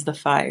 She's the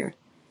fire.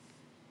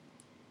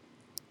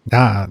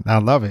 I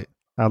love it.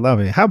 I love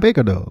it. How big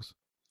are those?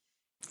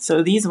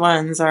 So these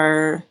ones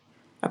are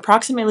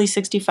approximately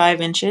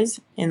 65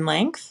 inches in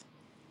length.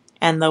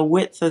 and the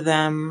width of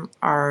them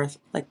are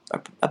like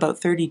about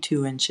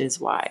 32 inches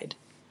wide.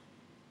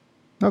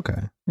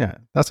 Okay. Yeah,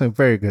 that's a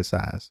very good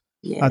size.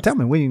 Yes. Tell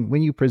me,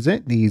 when you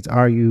present these,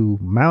 are you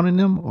mounting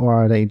them or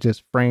are they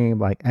just framed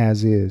like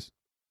as is?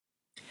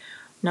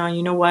 No,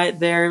 you know what?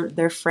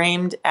 They're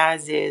framed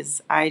as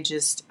is. I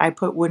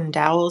put wooden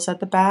dowels at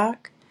the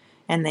back,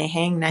 and they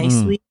hang Mm.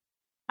 nicely.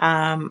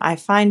 I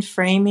find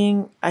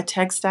framing a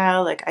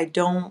textile, like I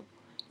don't,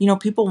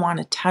 people want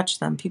to touch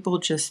them. People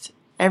just,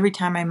 every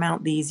time I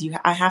mount these,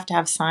 I have to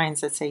have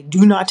signs that say,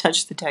 do not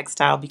touch the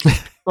textile, because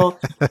people,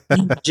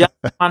 you just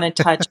want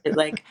to touch it.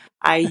 Like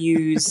I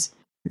use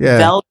Yeah.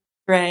 velvet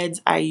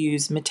threads, I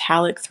use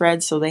metallic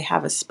threads, so they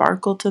have a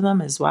sparkle to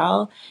them as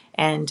well.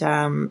 And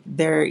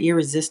they're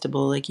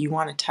irresistible, like you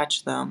want to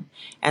touch them.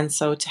 And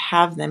so to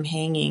have them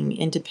hanging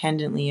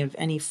independently of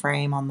any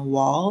frame on the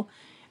wall,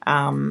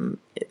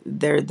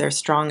 they're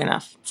strong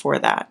enough for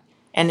that.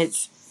 And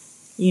it's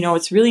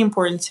really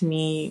important to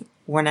me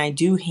when I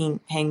do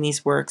hang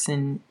these works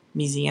in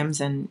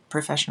museums and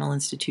professional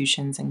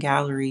institutions and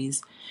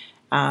galleries.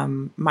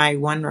 My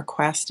one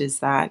request is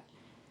that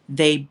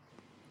they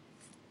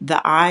the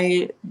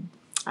eye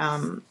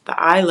the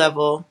eye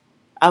level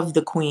of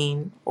the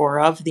queen or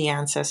of the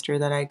ancestor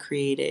that I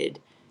created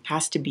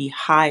has to be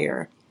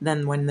higher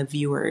than when the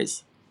viewer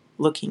is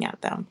looking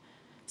at them.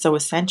 So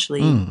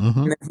essentially,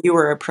 Mm-hmm. when the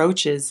viewer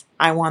approaches,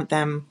 I want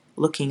them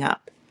looking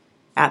up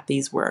at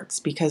these works,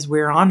 because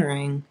we're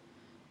honoring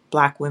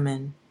Black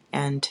women.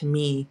 And to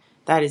me,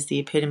 that is the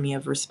epitome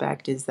of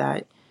respect, is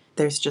that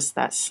there's just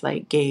that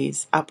slight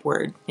gaze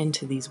upward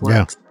into these Yeah.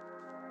 works.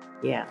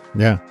 Yeah.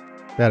 Yeah.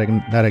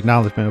 That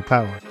acknowledgement of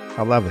power.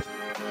 I love it.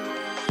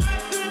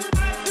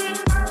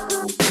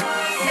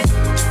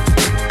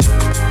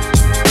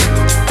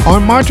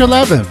 On March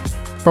 11th,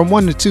 from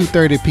 1 to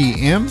 2:30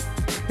 p.m.,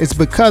 it's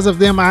Because of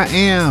Them I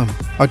Am,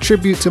 a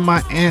tribute to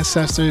my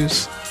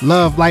ancestors,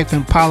 love, life,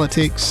 and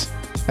politics,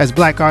 as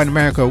Black Art in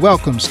America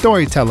welcomes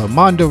storyteller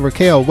Mondo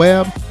Raquel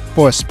Webb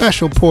for a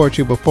special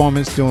poetry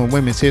performance during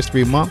Women's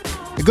History Month.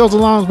 It goes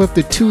along with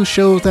the 2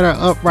 shows that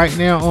are up right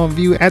now on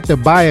view at the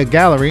Baya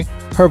Gallery,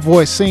 Her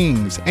Voice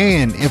Sings,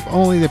 and If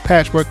Only the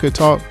Patchwork Could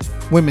Talk,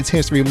 Women's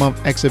History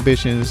Month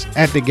exhibitions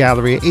at the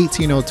gallery at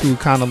 1802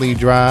 Connolly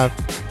Drive.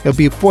 There'll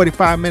be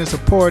 45 minutes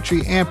of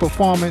poetry and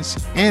performance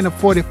and a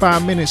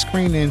 45-minute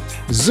screening,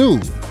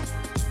 Zoo,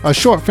 a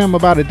short film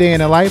about a day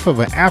in the life of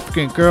an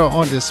African girl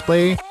on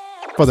display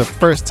for the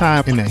first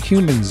time in a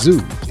human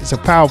zoo. It's a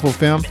powerful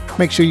film.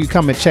 Make sure you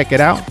come and check it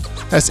out.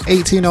 That's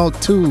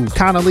 1802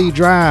 Connolly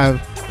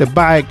Drive, the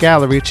Baya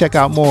Gallery. Check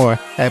out more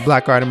at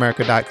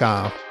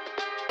blackartamerica.com.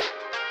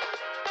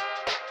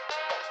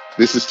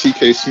 This is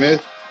TK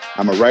Smith.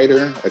 I'm a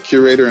writer, a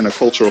curator, and a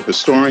cultural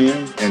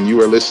historian, and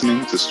you are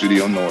listening to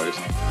Studio Noise.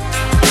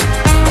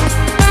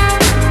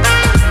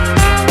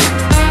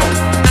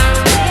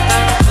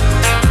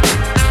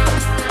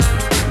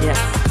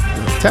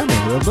 Yes. Tell me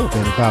a little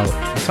bit about,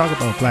 talk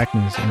about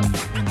Blackness in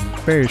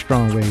very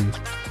strong ways.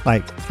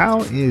 Like,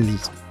 how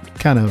is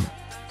kind of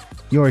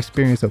your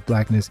experience of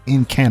Blackness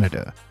in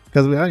Canada?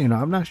 Because,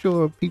 I'm not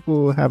sure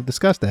people have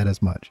discussed that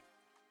as much.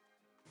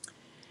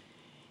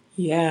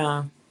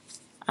 Yeah.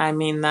 I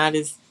mean, that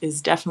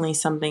is definitely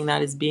something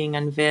that is being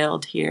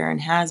unveiled here and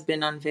has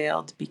been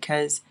unveiled,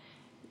 because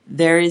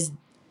there is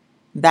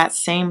that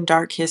same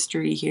dark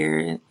history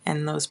here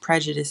and those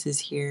prejudices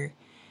here.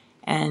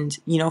 And,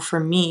 for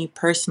me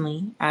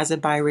personally, as a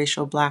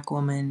biracial Black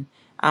woman,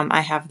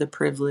 I have the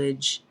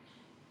privilege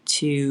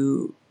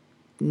to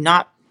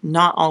not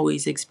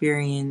always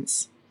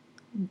experience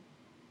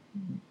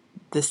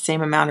the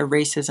same amount of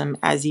racism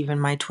as even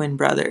my twin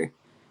brother,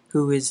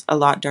 who is a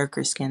lot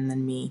darker skinned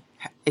than me,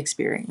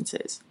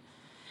 experiences.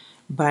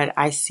 But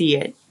I see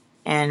it,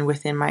 and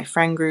within my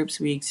friend groups,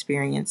 we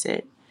experience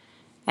it,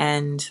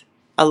 and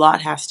a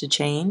lot has to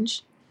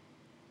change.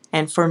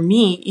 And for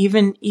me,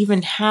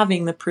 even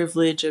having the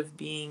privilege of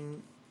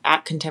being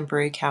at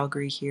Contemporary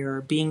Calgary here,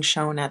 or being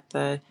shown at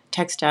the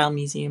Textile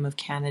Museum of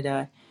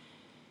Canada,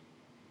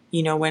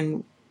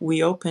 when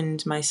we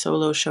opened my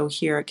solo show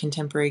here at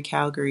Contemporary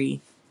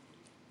Calgary,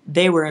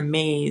 they were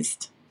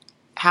amazed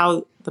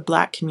how the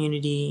Black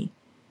community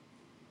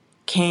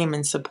came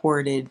and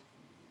supported.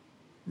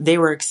 They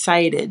were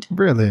excited.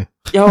 Really?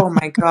 Oh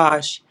my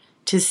gosh.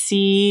 To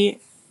see,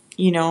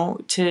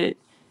 to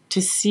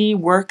see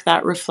work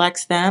that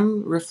reflects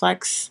them,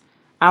 reflects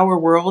our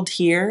world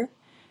here.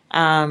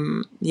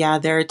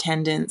 Their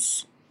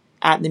attendance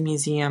at the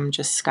museum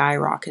just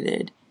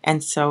skyrocketed.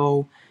 And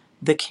so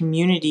the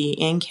community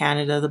in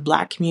Canada, the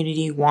Black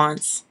community,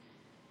 wants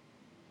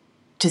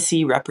to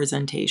see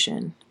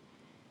representation.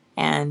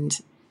 And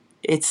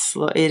it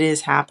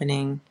is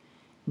happening,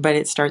 but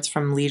it starts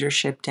from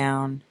leadership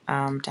down.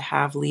 To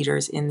have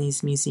leaders in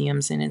these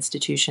museums and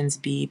institutions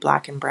be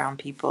Black and brown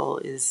people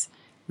is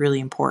really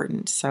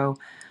important. So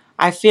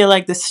I feel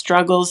like the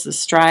struggles, the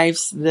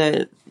strives,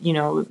 the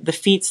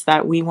feats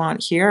that we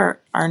want here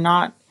are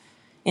not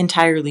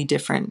entirely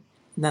different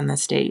than the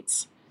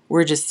States.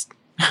 We're just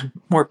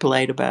more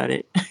polite about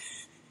it.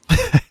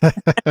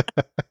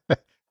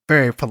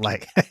 very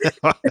polite.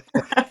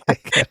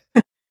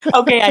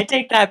 Okay, I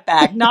take that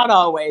back. Not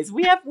always.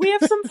 We have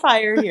some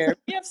fire here.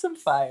 We have some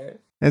fire.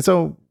 And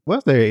so,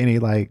 was there any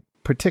like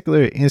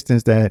particular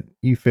instance that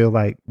you feel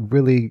like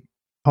really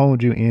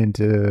honed you in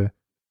to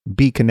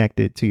be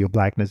connected to your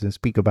blackness and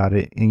speak about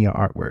it in your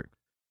artwork?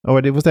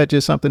 Or was that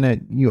just something that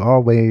you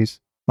always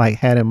like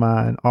had in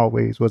mind,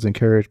 always was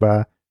encouraged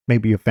by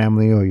maybe your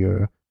family or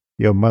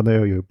your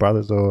mother or your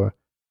brothers or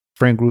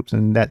friend groups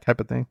and that type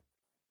of thing?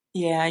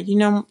 Yeah,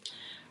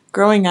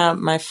 growing up,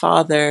 my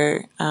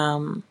father,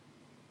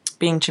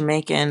 being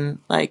Jamaican,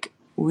 like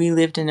we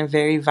lived in a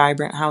very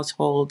vibrant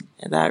household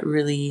that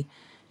really,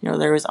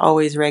 there was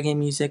always reggae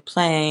music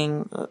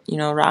playing,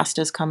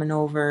 Rastas coming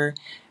over.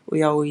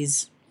 We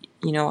always,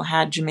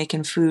 had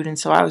Jamaican food. And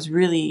so I was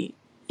really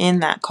in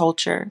that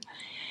culture.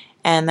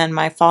 And then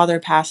my father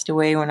passed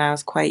away when I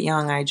was quite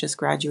young. I just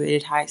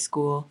graduated high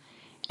school.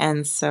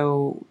 And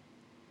so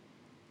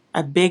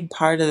a big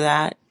part of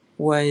that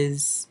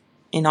was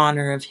in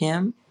honor of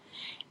him.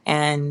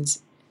 And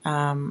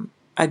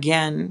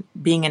again,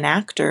 being an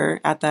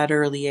actor at that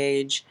early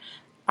age,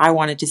 I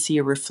wanted to see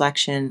a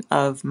reflection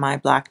of my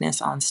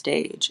blackness on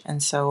stage.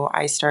 And so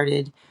I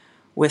started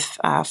with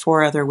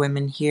 4 other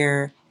women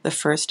here, the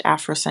first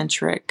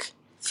Afrocentric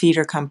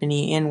theater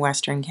company in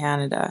Western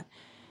Canada.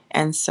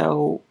 And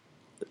so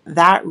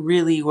that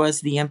really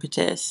was the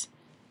impetus,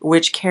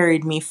 which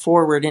carried me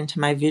forward into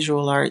my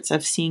visual arts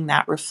of seeing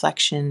that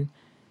reflection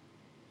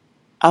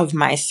of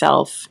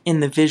myself in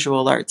the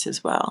visual arts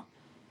as well.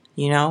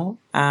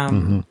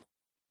 Mm-hmm.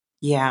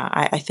 Yeah,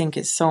 I think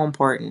it's so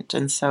important.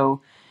 And so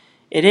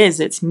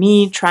it's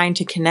me trying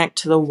to connect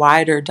to the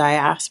wider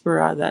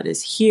diaspora that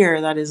is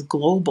here, that is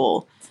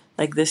global,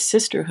 like this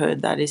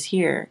sisterhood that is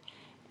here.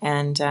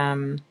 And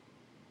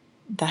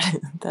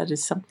that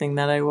is something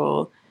that I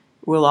will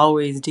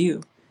always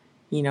do.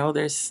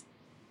 There's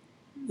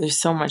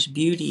so much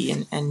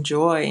beauty and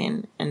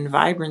joy and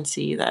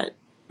vibrancy that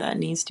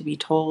needs to be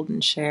told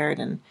and shared,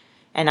 and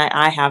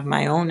I have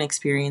my own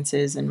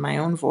experiences and my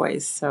own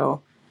voice,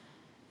 so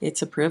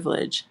it's a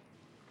privilege.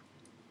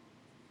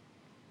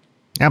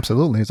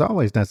 Absolutely. It's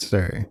always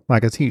necessary.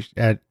 Like I teach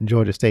at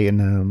Georgia State,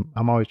 and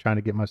I'm always trying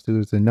to get my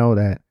students to know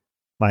that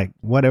like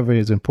whatever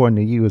is important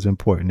to you is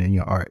important in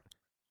your art.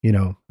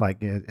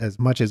 Like as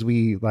much as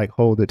we like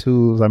hold the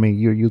tools, I mean,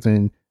 you're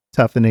using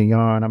toughening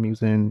yarn, I'm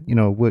using,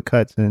 wood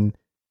cuts and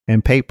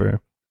paper,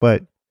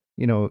 but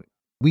you know,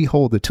 we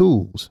hold the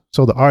tools.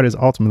 So the art is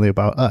ultimately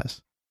about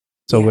us.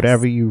 So Yes.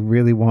 whatever you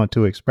really want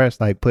to express,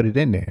 like put it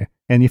in there.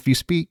 And if you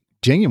speak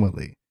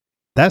genuinely,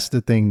 that's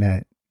the thing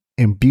that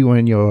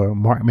imbuing your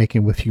mark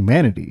making with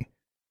humanity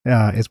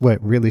is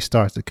what really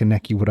starts to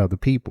connect you with other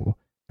people.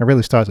 It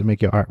really starts to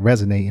make your art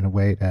resonate in a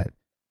way that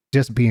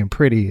just being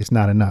pretty is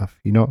not enough.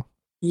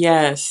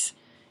 Yes.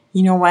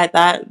 You know what?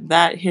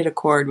 That hit a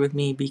chord with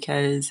me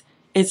because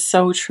it's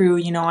so true.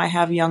 I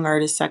have young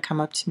artists that come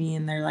up to me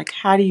and they're like,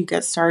 "How do you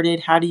get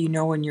started? How do you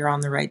know when you're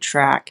on the right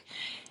track?"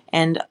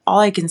 And all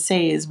I can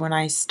say is when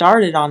I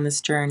started on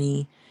this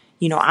journey,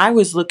 I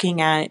was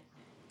looking at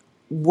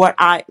what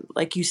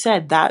like you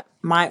said, that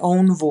my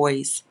own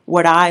voice,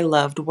 what I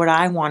loved, what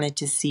I wanted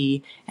to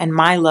see, and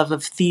my love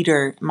of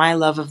theater, my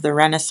love of the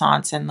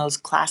Renaissance and those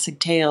classic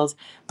tales,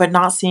 but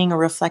not seeing a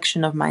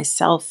reflection of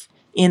myself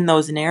in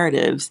those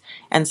narratives.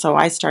 And so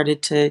I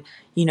started to,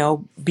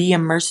 be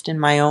immersed in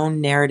my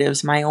own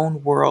narratives, my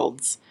own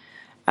worlds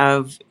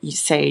of, you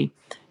say,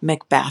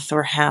 Macbeth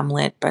or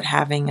Hamlet, but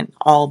having an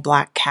all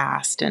black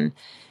cast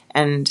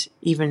and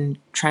even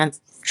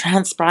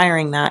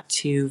transpiring that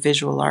to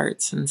visual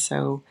arts. And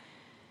so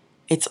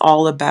it's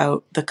all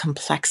about the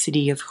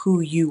complexity of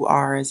who you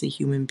are as a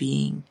human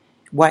being,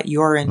 what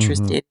you're Mm-hmm.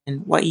 interested in,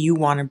 what you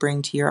want to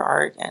bring to your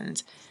art.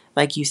 And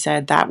like you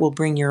said, that will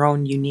bring your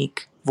own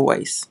unique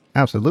voice.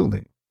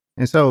 Absolutely.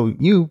 And so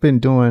you've been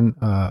doing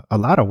a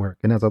lot of work.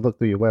 And as I look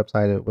through your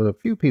website, it was a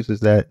few pieces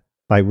that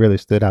like really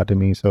stood out to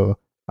me. So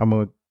I'm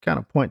going to kind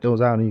of point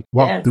those out and you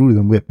walk Yes. through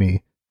them with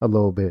me a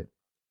little bit.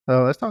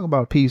 Let's talk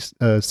about a piece,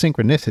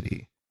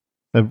 Synchronicity,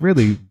 a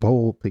really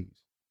bold piece.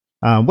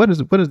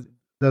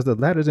 Does the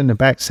letters in the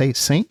back say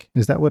sync?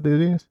 Is that what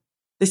it is?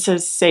 This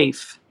is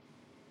safe.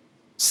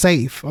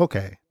 Safe.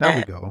 Okay. There we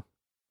Yeah. go.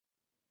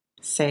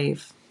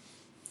 Safe.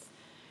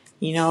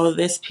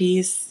 This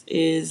piece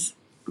is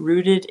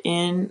rooted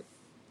in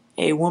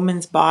a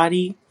woman's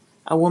body,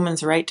 a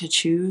woman's right to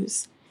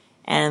choose.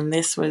 And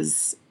this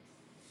was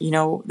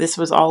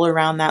all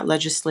around that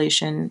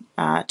legislation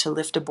to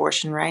lift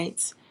abortion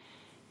rights.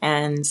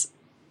 And,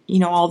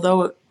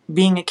 although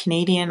being a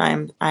Canadian,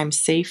 I'm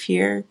safe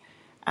here,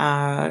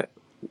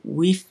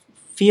 we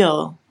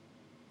feel,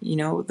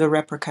 the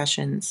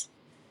repercussions.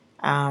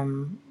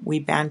 We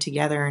band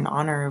together in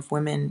honor of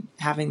women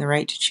having the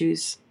right to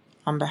choose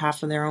on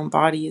behalf of their own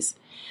bodies.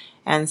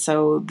 And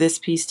so this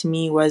piece to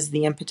me was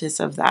the impetus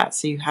of that.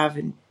 So you have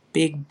a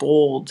big,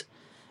 bold,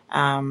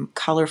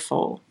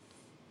 colorful,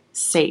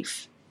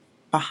 safe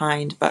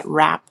behind, but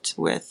wrapped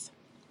with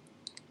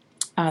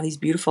these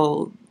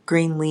beautiful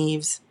green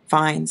leaves,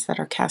 vines that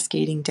are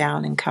cascading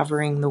down and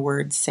covering the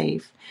word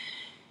safe.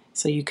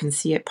 So you can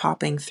see it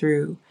popping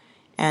through.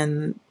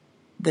 And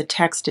the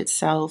text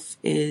itself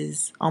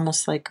is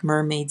almost like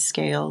mermaid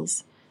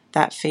scales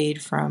that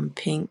fade from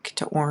pink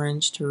to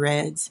orange to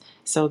reds.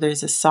 So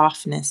there's a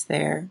softness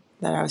there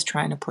that I was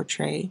trying to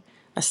portray,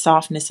 a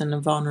softness and a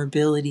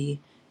vulnerability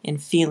in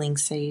feeling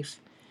safe.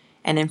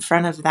 And in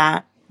front of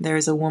that,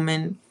 there's a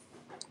woman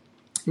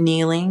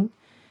kneeling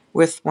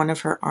with one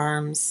of her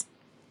arms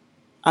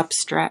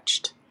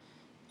upstretched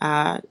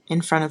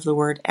in front of the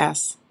word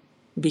S,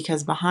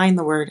 because behind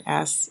the word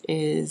S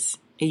is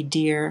a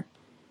deer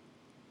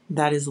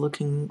that is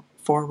looking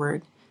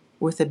forward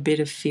with a bit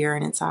of fear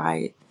in its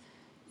eye.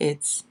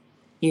 Its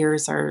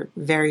ears are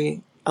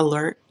very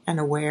alert and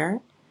aware.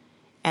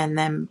 And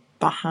then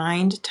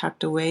behind,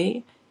 tucked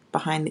away,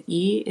 behind the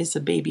E is a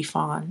baby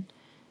fawn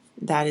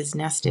that is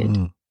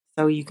nested.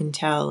 So you can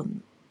tell,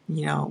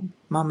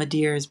 Mama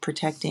Deer is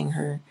protecting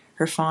her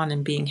fawn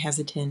and being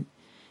hesitant.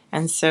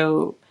 And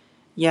so,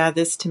 yeah,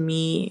 this to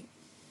me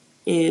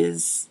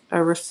is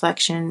a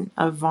reflection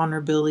of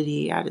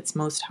vulnerability at its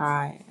most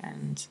high,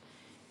 and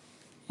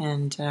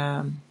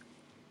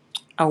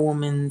a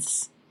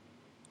woman's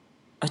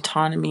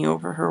autonomy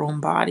over her own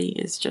body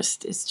is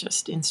just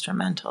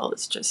instrumental.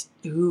 It's just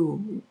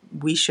who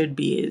we should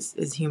be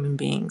as human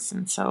beings.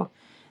 And so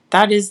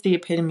that is the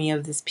epitome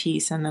of this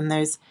piece. And then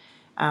there's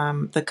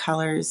the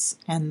colors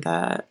and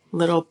the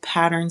little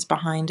patterns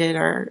behind it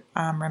are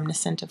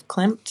reminiscent of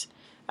Klimt,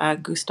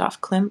 Gustav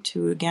Klimt,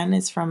 who again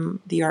is from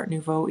the Art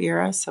Nouveau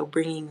era. So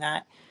bringing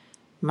that,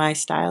 my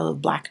style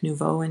of Black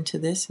Nouveau, into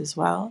this as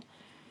well.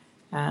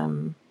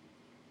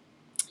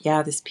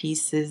 This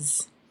piece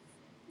is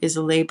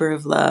a labor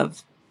of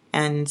love,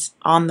 and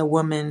on the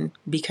woman,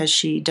 because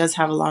she does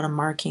have a lot of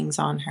markings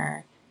on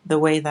her, the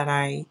way that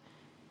I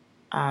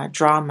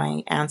draw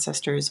my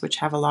ancestors, which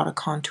have a lot of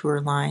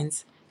contour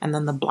lines, and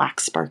then the black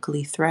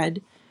sparkly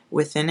thread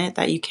within it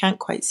that you can't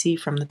quite see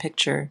from the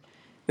picture,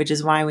 which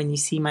is why when you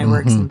see my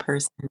works in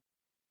person,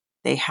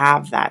 they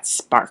have that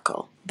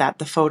sparkle that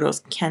the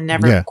photos can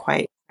never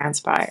quite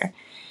transpire.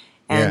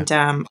 And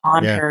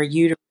on her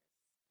uterus,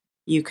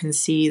 you can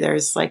see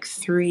there's like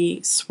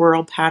 3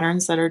 swirl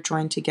patterns that are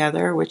joined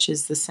together, which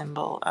is the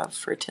symbol of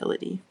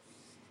fertility.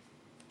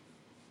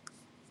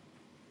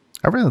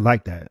 I really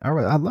like that. I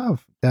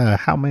love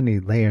how many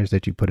layers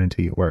that you put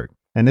into your work.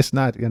 And it's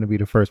not going to be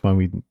the first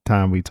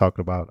time we talked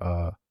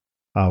about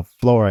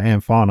flora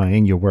and fauna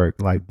in your work,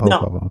 like both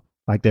of them.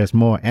 Like there's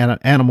more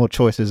animal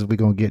choices we're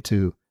going to get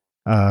to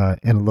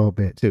in a little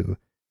bit too.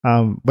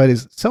 But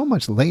it's so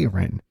much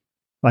layering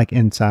like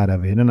inside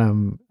of it. And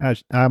I'm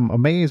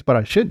amazed, but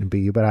I shouldn't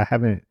be, but I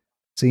haven't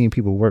seen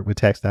people work with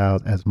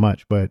textiles as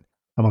much, but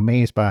I'm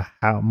amazed by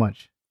how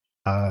much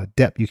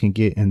depth you can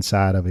get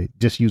inside of it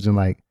just using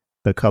like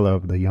the color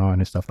of the yarn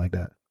and stuff like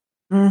that.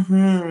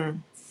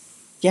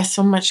 Yeah,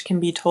 so much can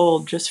be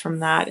told just from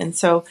that. And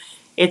so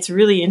it's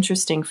really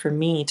interesting for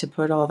me to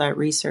put all that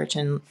research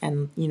and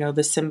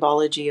the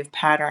symbology of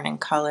pattern and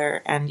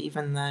color and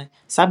even the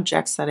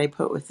subjects that I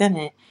put within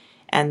it,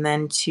 and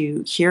then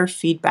to hear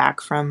feedback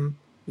from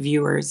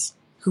viewers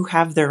who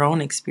have their own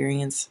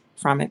experience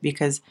from it,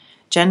 because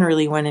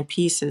generally when a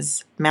piece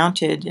is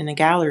mounted in a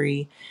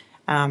gallery,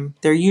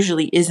 there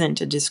usually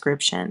isn't a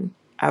description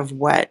of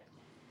what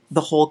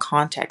the whole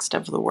context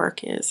of the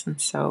work is. And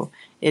so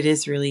it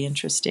is really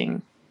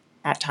interesting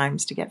at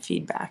times to get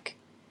feedback.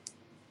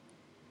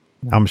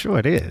 I'm sure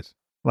it is.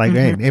 Like,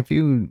 man, if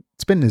you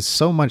spending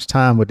so much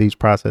time with these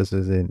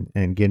processes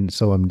and getting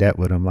so in depth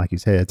with them, like you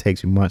said, it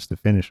takes you months to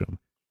finish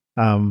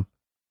them.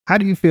 How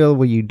do you feel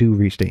when you do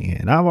reach the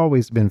end? I've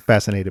always been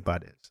fascinated by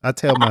this. I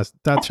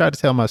try to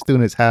tell my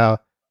students how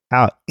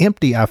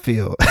empty I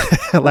feel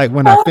like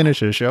when I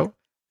finish a show.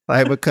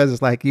 Like, because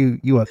it's like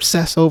you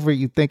obsess over it,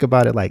 you think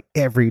about it like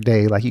every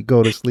day. Like you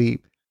go to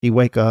sleep, you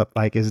wake up,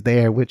 like it's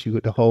there with you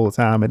the whole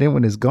time. And then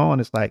when it's gone,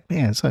 it's like,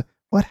 man, so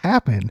what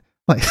happened?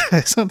 Like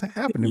something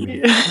happened to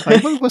me.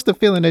 Like what's the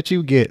feeling that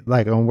you get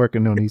like on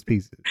working on these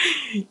pieces?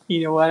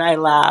 You know what? I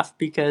laugh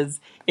because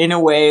in a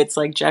way it's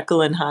like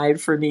Jekyll and Hyde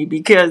for me,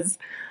 because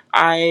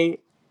I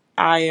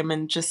am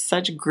in just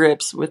such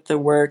grips with the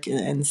work,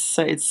 and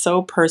so it's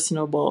so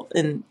personable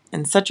and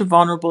such a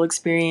vulnerable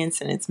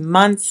experience, and it's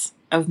months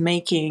of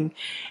making.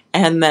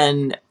 And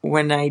then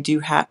when I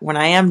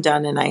am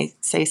done and I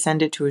say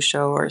send it to a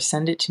show or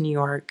send it to New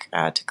York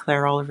to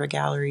Claire Oliver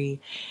Gallery,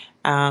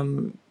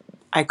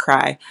 I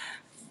cry.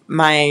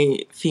 My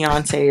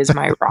fiance is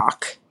my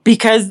rock,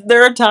 because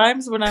there are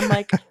times when I'm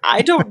like,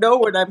 I don't know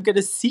when I'm going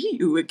to see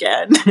you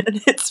again.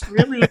 And it's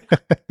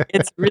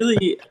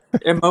really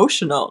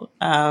emotional,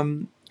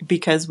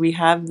 because we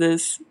have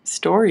this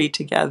story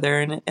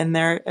together, and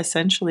they're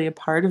essentially a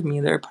part of me.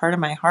 They're a part of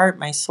my heart,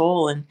 my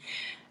soul. And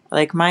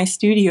like my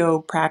studio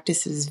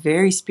practice is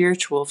very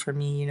spiritual for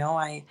me.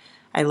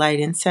 I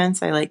light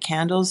incense, I light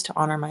candles to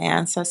honor my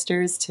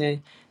ancestors, to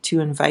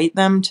invite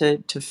them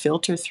to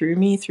filter through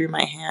me, through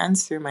my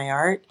hands, through my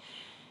art.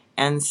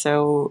 And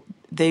so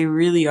they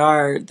really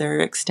are, they're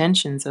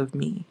extensions of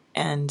me.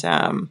 And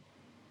I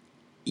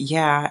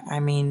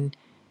mean,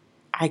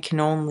 I can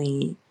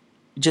only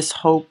just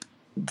hope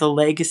the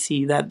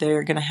legacy that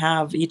they're going to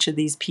have, each of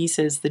these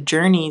pieces, the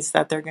journeys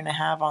that they're going to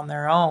have on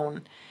their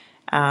own.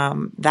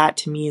 That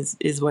to me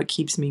is what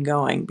keeps me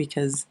going,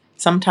 because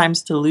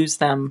sometimes to lose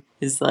them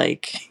is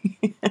like,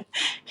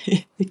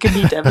 it can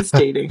be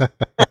devastating.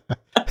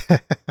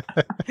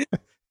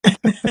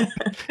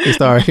 You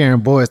start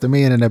hearing boys to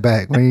men in the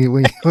back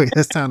when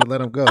it's time to let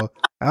them go.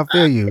 I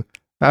feel you.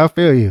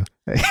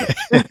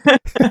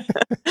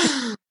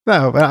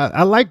 No, but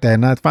I like that,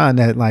 and I find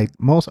that like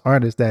most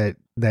artists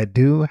that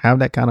do have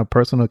that kind of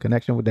personal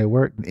connection with their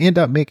work end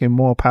up making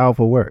more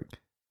powerful work.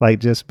 Like,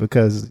 just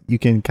because you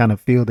can kind of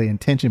feel the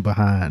intention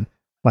behind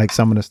like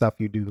some of the stuff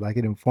you do, like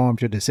it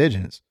informs your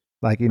decisions.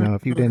 Like, you know,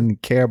 if you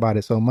didn't care about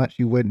it so much,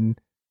 you wouldn't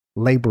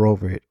labor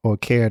over it or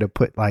care to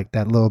put like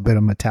that little bit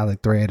of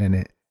metallic thread in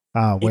it,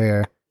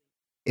 where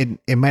it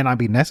may not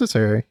be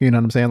necessary. You know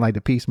what I'm saying? Like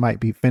the piece might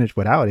be finished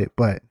without it,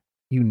 but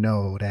you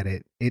know that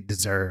it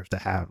deserves to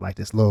have like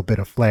this little bit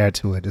of flair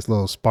to it, this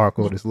little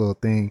sparkle, this little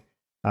thing,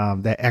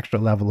 that extra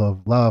level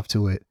of love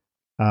to it,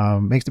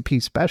 makes the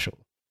piece special.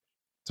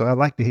 So I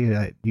like to hear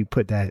that you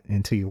put that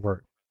into your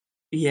work.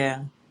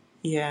 Yeah.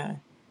 Yeah.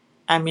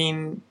 I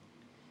mean,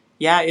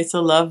 yeah, it's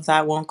a love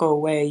that won't go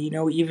away. You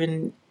know,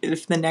 even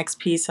if the next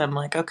piece I'm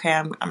like, okay,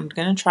 I'm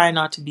gonna try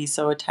not to be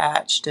so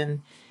attached,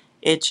 and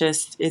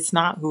it's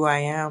not who I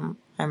am.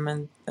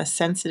 I'm a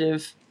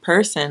sensitive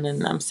person,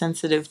 and I'm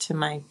sensitive to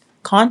my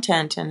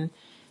content and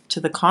to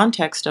the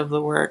context of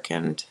the work,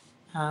 and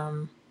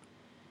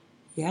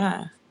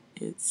yeah,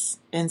 it's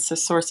a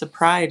source of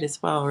pride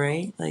as well,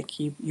 right? Like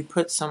you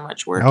put so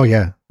much work Oh in.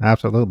 yeah,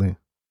 absolutely.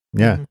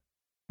 Yeah.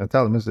 I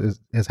tell them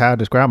it's how I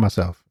describe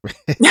myself.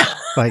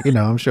 Like, you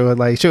know, I'm sure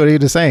you're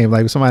the same.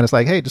 Like somebody's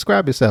like, hey,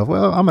 describe yourself.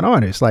 Well, I'm an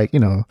artist. Like, you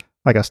know,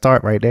 like I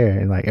start right there,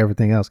 and like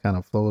everything else kind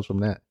of flows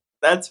from that.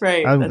 That's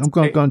right. I'm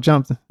gonna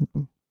jump.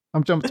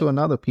 I'm jumping to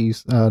another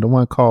piece, the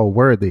one called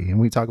Worthy, and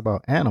we talk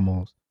about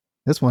animals.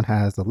 This one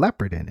has a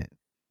leopard in it,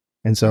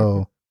 and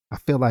so I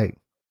feel like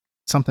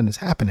something is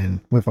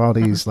happening with all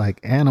these like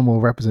animal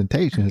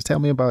representations. Tell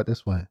me about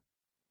this one.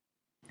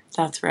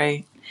 That's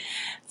right.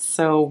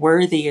 So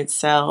Worthy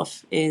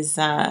itself is,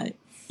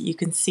 you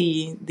can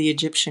see the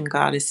Egyptian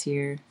goddess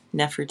here,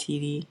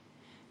 Nefertiti.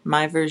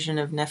 My version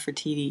of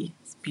Nefertiti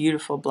is a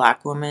beautiful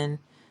black woman,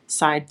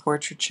 side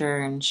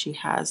portraiture, and she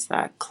has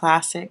that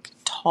classic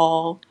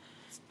tall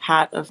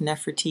hat of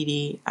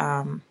Nefertiti,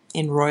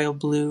 in royal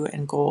blue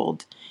and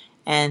gold.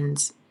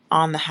 And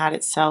on the hat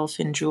itself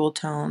in jewel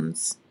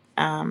tones,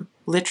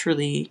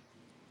 literally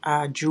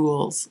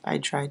jewels I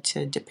tried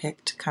to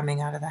depict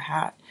coming out of the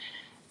hat.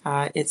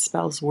 It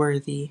spells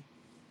worthy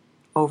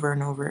over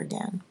and over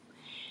again.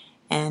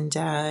 And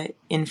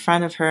in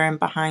front of her and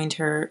behind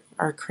her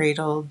are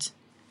cradled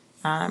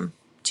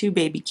two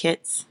baby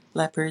kits,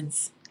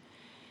 leopards.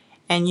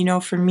 And you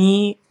know, for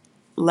me,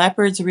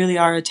 leopards really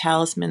are a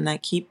talisman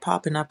that keep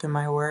popping up in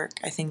my work.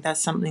 I think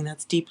that's something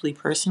that's deeply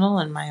personal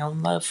in my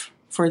own love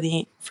for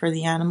the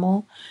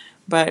animal.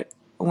 But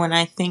when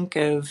I think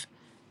of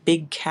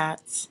big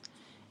cats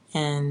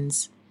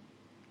and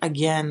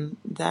again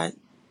that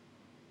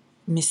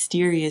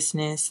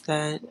mysteriousness,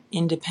 that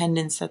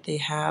independence that they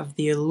have,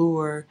 the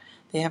allure,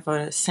 they have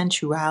a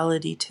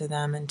sensuality to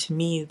them, and to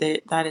me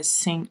that is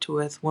synced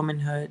with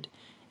womanhood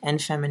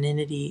and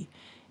femininity.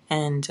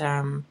 And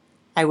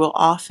I will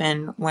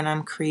often, when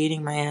I'm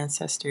creating my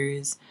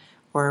ancestors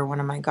or one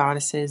of my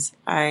goddesses,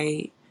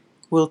 I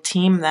will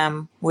team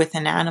them with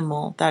an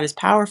animal that is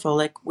powerful,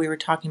 like we were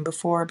talking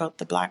before about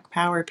the Black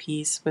Power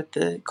piece with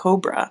the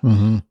cobra.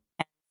 Mm-hmm.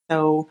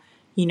 So,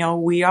 you know,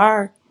 we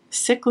are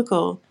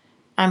cyclical.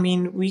 I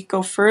mean, we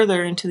go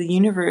further into the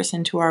universe,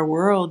 into our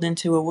world,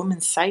 into a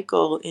woman's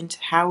cycle, into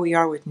how we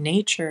are with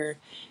nature.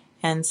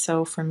 And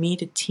so for me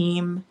to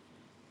team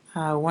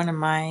one of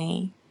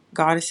my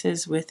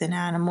goddesses with an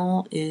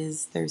animal,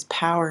 there's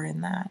power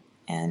in that.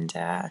 And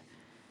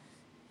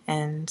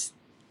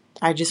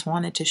I just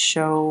wanted to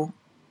show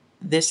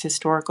this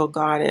historical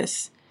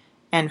goddess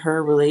and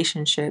her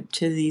relationship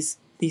to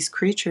these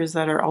creatures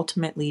that are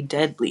ultimately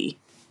deadly.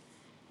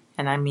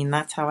 And I mean,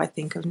 that's how I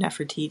think of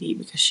Nefertiti,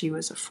 because she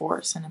was a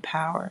force and a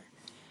power.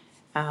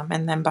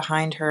 And then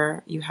behind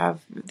her, you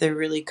have the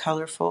really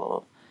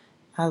colorful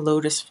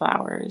lotus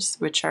flowers,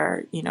 which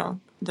are, you know,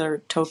 their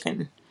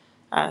token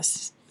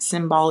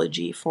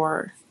symbology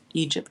for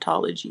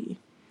Egyptology.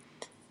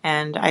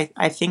 And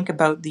I think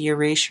about the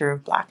erasure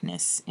of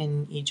blackness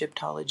in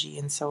Egyptology.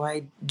 And so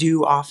I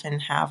do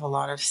often have a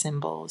lot of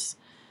symbols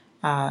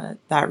that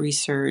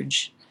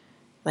resurge,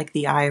 like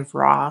the Eye of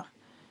Ra,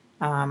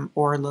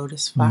 or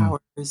lotus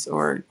flowers,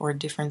 or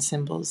different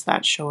symbols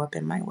that show up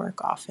in my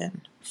work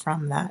often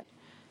from that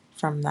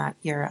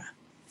era.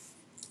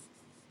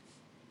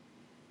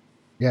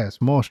 Yes,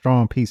 more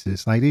strong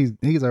pieces. Like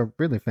these are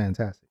really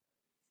fantastic.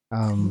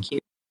 Thank you.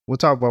 We'll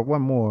talk about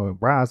one more.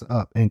 Rise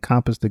Up,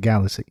 Encompass the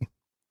Galaxy.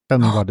 Tell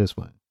me about this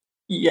one.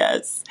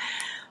 Yes,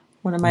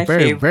 one of my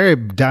very, favorite. very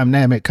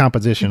dynamic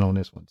composition on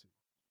this one.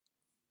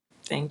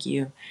 Thank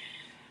you.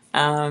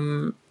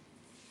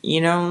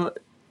 You know,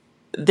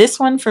 this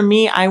one for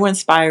me, I went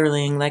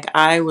spiraling. Like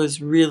I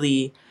was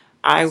really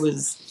I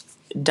was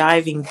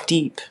diving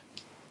deep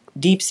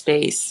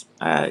space,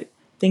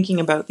 thinking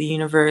about the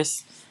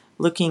universe,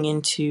 looking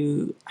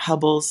into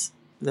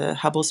the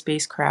Hubble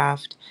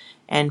spacecraft.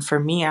 And for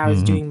me, I was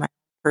Hmm. doing my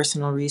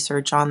personal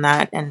research on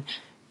that and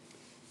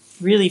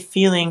really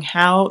feeling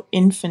how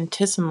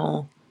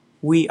infinitesimal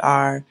we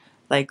are,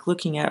 like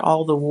looking at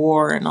all the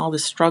war and all the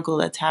struggle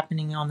that's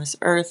happening on this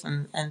earth,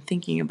 and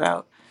thinking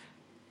about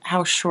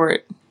how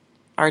short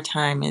our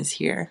time is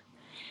here.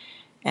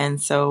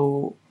 And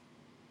so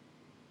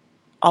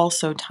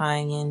also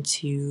tying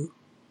into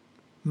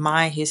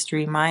my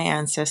history, my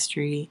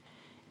ancestry,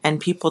 and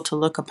people to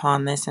look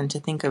upon this and to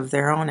think of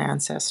their own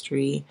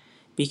ancestry,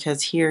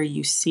 because here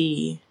you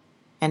see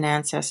an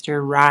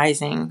ancestor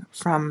rising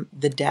from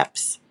the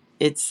depths.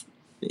 It's,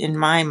 in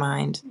my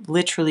mind,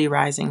 literally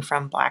rising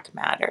from black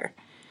matter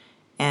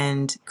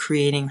and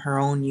creating her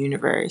own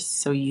universe.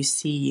 So you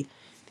see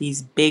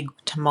these big,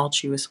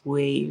 tumultuous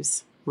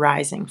waves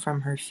rising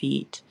from her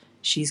feet.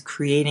 She's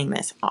creating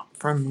this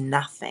from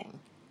nothing,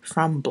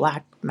 from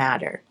black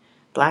matter,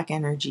 black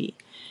energy.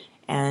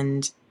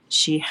 And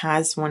she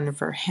has one of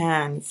her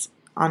hands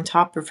on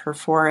top of her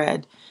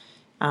forehead,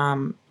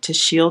 to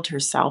shield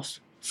herself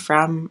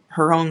from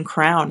her own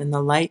crown and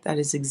the light that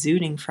is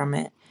exuding from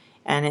it.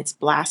 And it's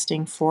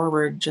blasting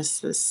forward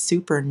just this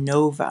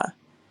supernova,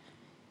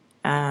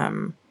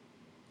 and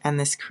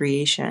this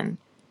creation.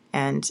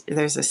 And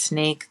there's a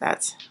snake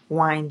that's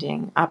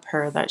winding up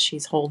her that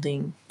she's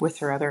holding with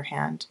her other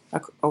hand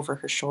over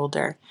her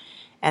shoulder.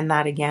 And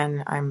that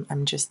again,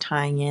 I'm just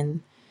tying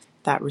in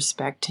that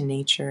respect to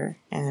nature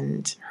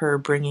and her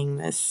bringing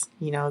this,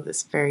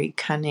 this very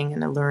cunning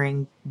and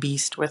alluring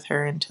beast with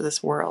her into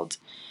this world.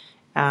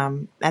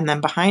 And then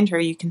behind her,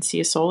 you can see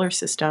a solar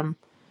system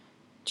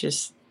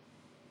just,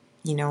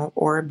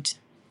 orbed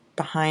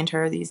behind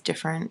her, these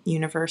different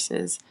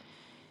universes.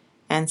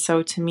 And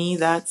so to me,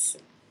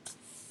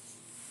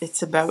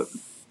 it's about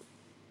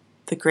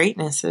the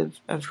greatness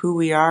of who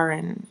we are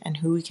and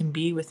who we can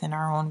be within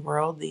our own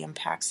world, the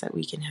impacts that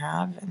we can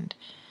have,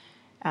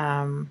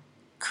 and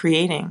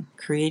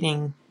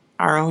creating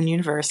our own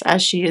universe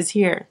as she is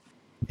here.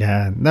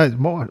 Yeah, no,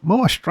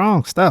 more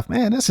strong stuff,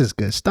 man. This is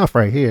good stuff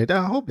right here.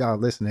 I hope y'all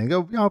listening.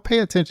 Go, y'all pay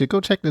attention. Go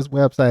check this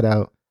website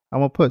out. I'm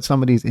gonna put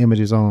some of these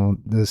images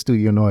on the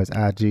Studio Noise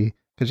IG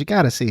because you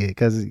gotta see it.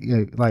 Because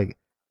like,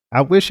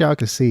 I wish y'all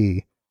could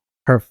see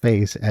her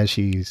face as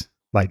she's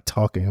like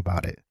talking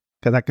about it.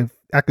 Because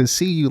I can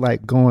see you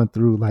like going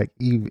through like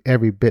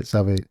every bits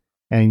of it,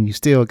 and you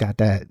still got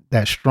that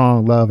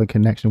strong love and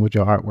connection with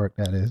your artwork.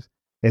 That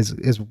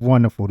is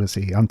wonderful to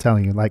see. I'm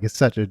telling you, like, it's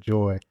such a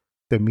joy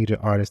to meet an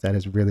artist that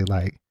is really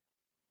like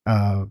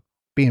uh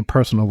being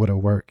personal with her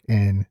work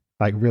and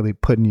like really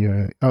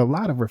putting a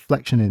lot of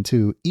reflection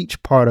into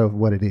each part of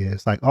what it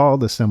is, like all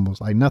the symbols,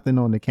 like nothing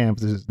on the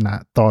canvas is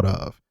not thought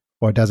of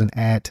or doesn't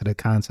add to the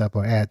concept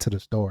or add to the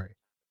story.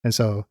 And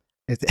so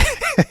it's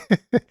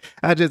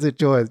I just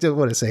enjoy it. Just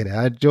want to say that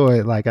I enjoy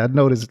it. Like, I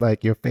noticed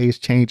like your face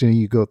changing,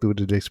 you go through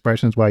the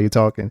expressions while you're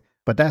talking,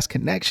 but that's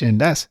connection,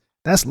 that's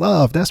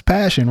love, that's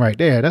passion right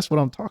there. That's what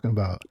I'm talking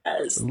about.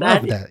 Yes,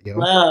 Love that, yo.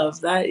 love.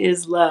 That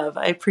is love.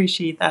 I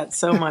appreciate that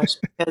so much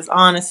because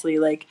honestly,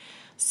 like,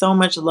 so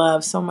much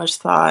love, so much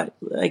thought,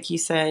 like you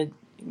said,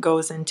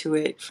 goes into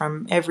it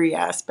from every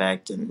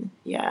aspect. And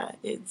yeah,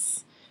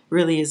 it's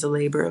really is a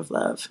labor of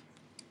love.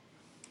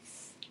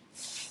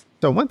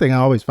 So one thing I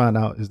always find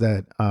out is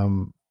that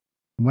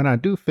when I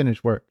do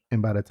finish work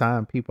and by the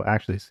time people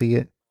actually see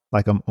it,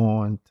 like I'm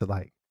on to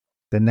like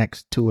the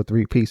next 2 or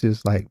 3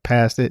 pieces, like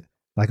past it,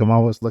 like I'm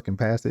always looking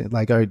past it.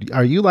 Like,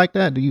 are you like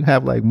that? Do you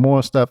have like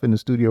more stuff in the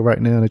studio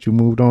right now that you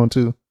moved on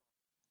to?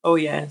 Oh,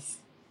 yes.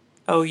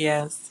 Oh,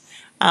 yes.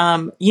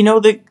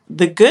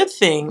 The good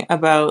thing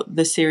about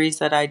the series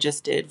that I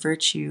just did,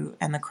 Virtue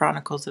and the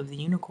Chronicles of the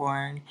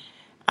Unicorn,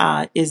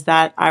 is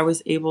that I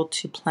was able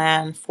to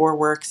plan 4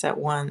 works at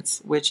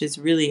once, which is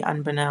really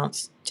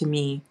unbeknownst to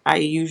me. I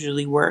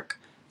usually work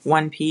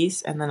one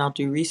piece and then I'll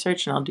do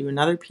research and I'll do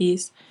another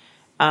piece.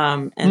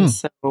 And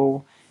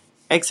so,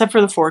 except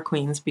for the Four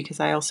Queens, because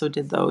I also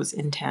did those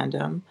in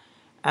tandem.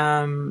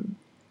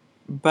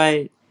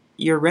 But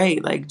you're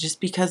right, like,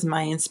 just because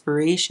my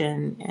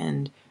inspiration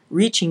and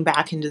reaching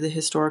back into the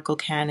historical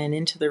canon,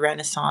 into the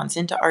Renaissance,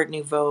 into Art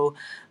Nouveau,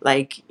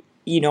 like,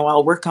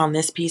 I'll work on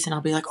this piece and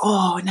I'll be like,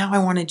 oh, now I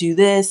want to do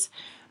this.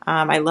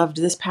 I loved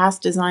this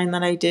past design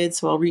that I did,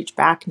 so I'll reach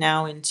back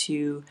now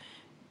into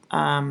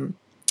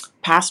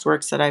past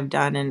works that I've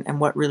done and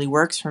what really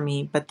works for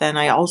me. But then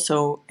I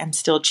also am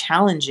still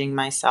challenging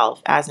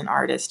myself as an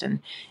artist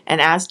and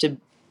as to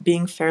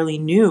being fairly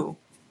new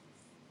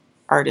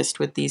artist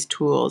with these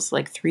tools,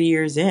 like 3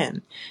 years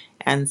in.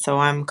 And so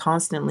I'm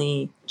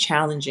constantly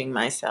challenging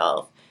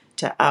myself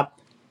to up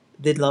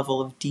the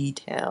level of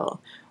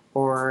detail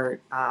or,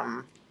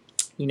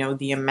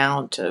 the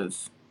amount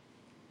of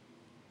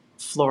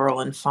floral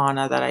and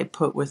fauna that I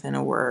put within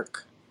a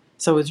work.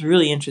 So it's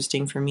really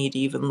interesting for me to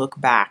even look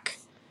back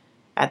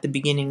at the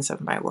beginnings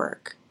of my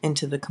work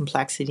into the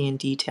complexity and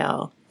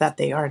detail that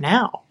they are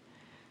now.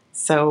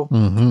 So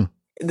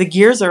the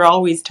gears are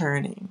always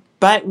turning.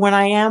 But when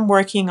I am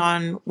working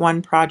on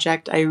one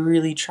project, I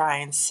really try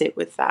and sit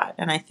with that.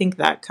 And I think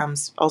that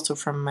comes also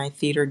from my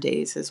theater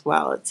days as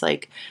well. It's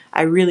like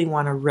I really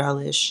want to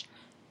relish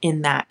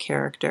in that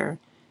character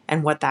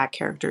and what that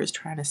character is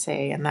trying to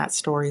say and that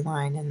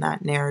storyline and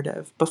that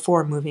narrative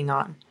before moving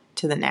on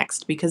to the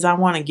next, because I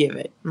want to give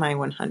it my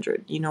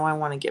 100. I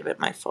want to give it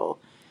my full.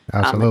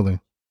 Absolutely.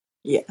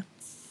 Yeah.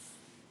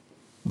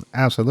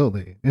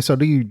 Absolutely. And so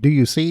do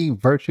you see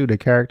Virtue, the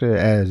character,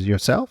 as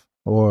yourself,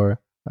 or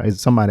is it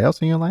somebody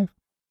else in your life?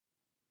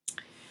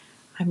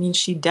 I mean,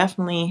 she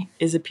definitely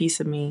is a piece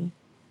of me.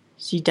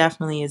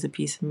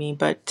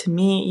 But to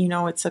me,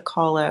 it's a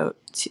call out.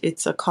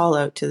 It's a call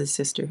out to the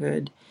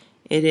sisterhood.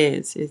 It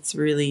is. It's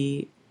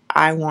really,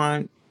 I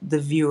want the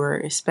viewer,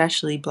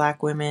 especially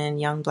Black women,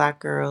 young Black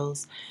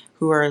girls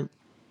who are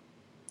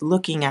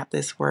looking at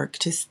this work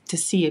to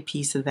see a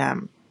piece of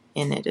them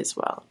in it as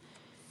well.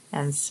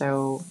 And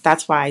so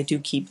that's why I do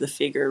keep the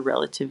figure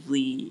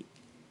relatively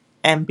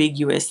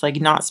ambiguous, like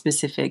not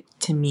specific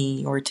to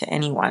me or to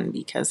anyone,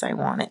 because I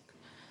want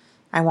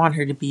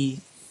her to be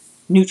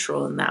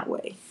neutral in that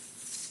way.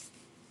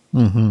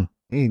 Mm-hmm.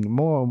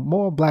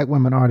 More Black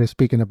women artists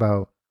speaking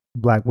about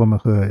Black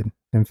womanhood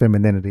and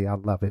femininity. I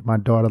love it. My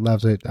daughter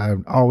loves it. I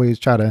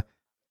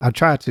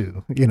try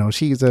to,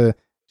 she's in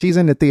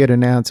the theater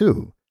now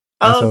too.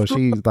 And so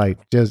she's like,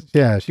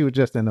 she was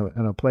just in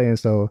a play. And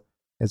so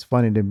it's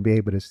funny to be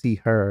able to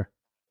see her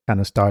kind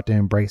of start to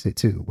embrace it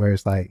too, where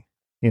it's like,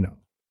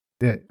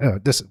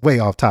 this is way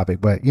off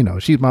topic, but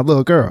she's my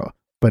little girl,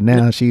 but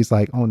now she's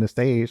like on the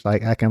stage,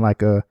 like acting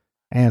like a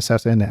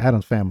ancestor in the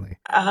Addams Family.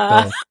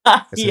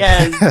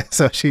 Yes.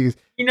 So she's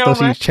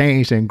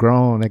changed and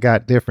grown and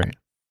got different.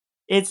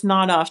 It's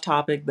not off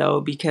topic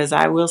though, because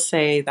I will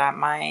say that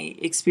my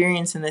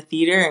experience in the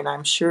theater, and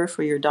I'm sure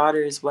for your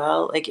daughter as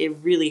well, like it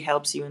really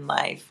helps you in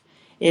life.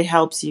 It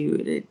helps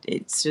you.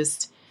 It's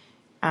just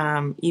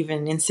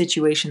even in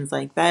situations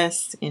like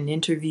this, in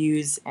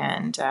interviews,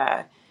 and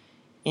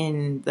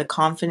in the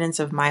confidence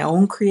of my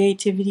own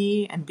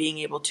creativity and being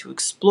able to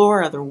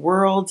explore other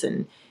worlds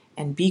and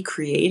be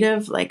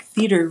creative. Like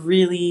theater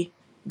really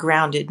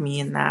grounded me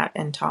in that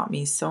and taught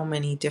me so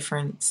many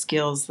different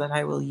skills that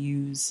I will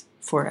use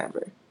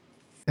forever.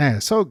 Yeah,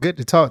 it's so good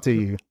to talk to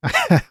you.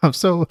 I'm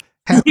so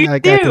happy I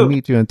got to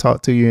meet you and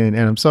talk to you, and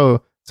I'm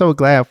so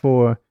glad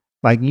for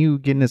like you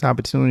getting this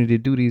opportunity to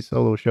do these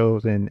solo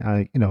shows. And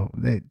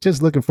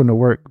just looking from the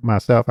work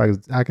myself, I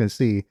can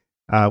see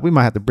we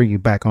might have to bring you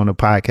back on the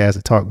podcast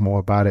to talk more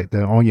about it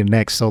on your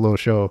next solo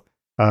show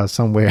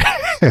somewhere,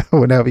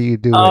 whenever you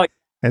do it.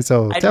 And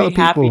so tell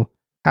people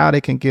how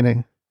they can get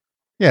in.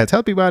 Yeah,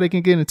 tell people how they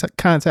can get in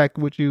contact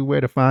with you,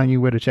 where to find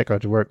you, where to check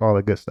out your work, all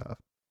the good stuff.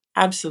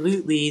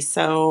 Absolutely.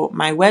 So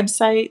my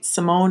website,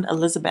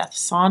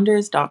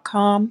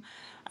 SimoneElizabethSaunders.com.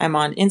 I'm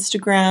on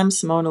Instagram,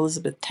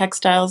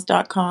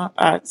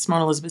 SimoneElizabethTextiles.com,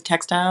 Simone Elizabeth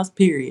Textiles,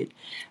 period.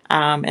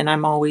 And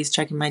I'm always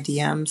checking my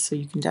DMs, so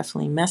you can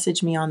definitely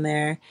message me on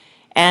there.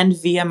 And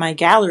via my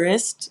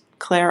gallerist,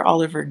 Claire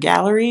Oliver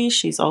Gallery.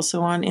 She's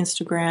also on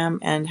Instagram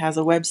and has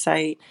a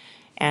website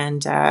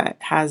and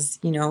has,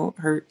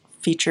 her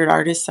featured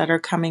artists that are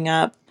coming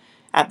up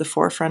at the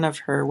forefront of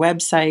her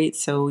website.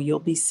 So you'll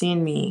be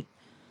seeing me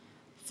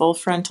full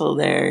frontal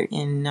there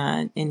in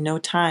no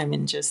time,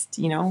 in just,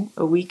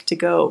 a week to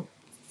go.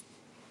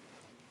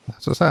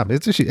 That's what's up.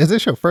 Is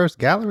this your first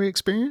gallery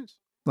experience?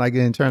 Like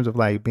in terms of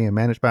like being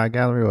managed by a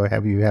gallery, or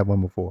have you had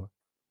one before?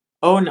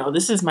 Oh no,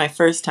 this is my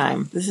first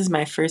time. This is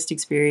my first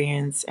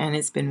experience, and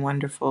it's been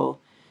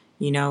wonderful,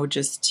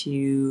 just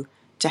to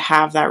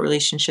have that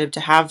relationship,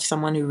 to have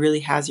someone who really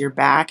has your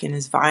back and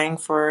is vying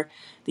for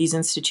these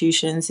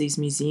institutions, these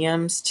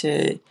museums,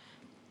 to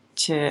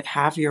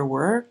have your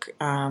work.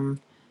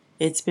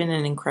 It's been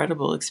an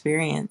incredible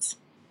experience.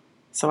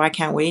 So I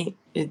can't wait.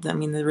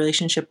 The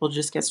relationship will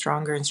just get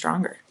stronger and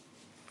stronger.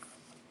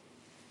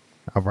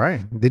 All right.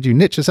 Did you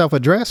knit yourself a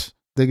dress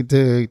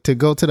to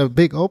go to the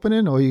big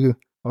opening, or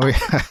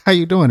how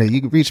you doing it?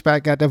 You reach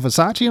back, got that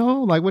Versace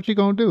on? Like, what you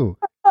gonna do?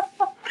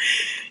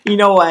 You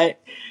know what?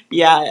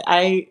 Yeah,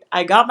 I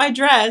got my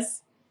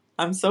dress.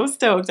 I'm so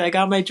stoked. I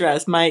got my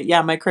dress.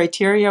 My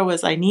criteria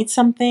was I need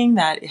something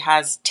that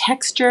has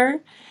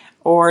texture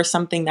or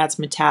something that's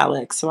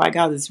metallic. So I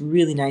got this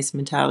really nice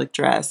metallic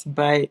dress,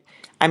 but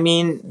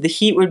the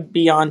heat would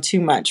be on too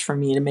much for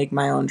me to make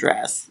my own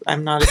dress.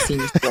 I'm not a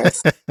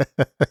seamstress.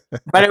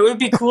 But it would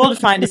be cool to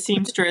find a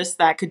seamstress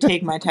that could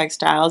take my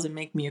textiles and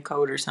make me a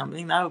coat or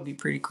something. That would be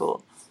pretty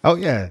cool. Oh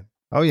yeah.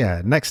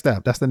 Next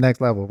step. That's the next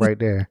level right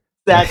there.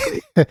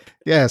 Exactly.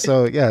 Yeah.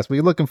 So yes,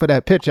 we're looking for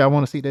that picture. I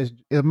want to see this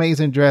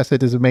amazing dress at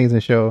this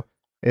amazing show.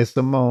 It's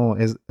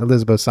Simone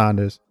Elizabeth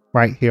Saunders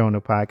right here on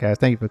the podcast.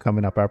 Thank you for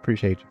coming up. I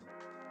appreciate you.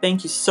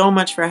 Thank you so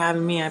much for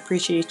having me. I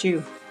appreciate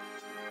you.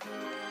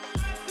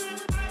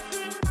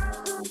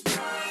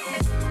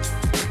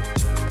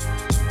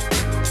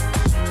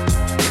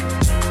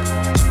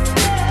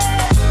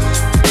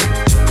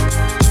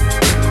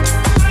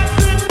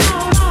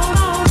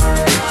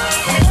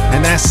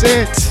 And that's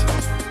it.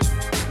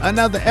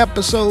 Another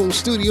episode of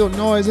Studio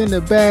Noise in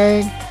the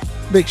bag.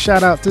 Big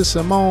shout out to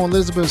Simone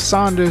Elizabeth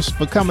Saunders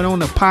for coming on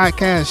the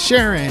podcast,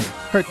 sharing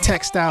her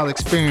textile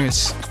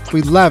experience.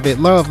 We love it.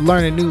 Love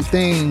learning new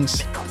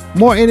things.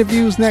 More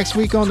interviews next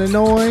week on The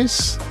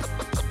Noise.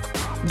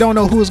 Don't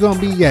know who it's going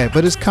to be yet,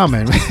 but it's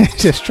coming.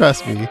 Just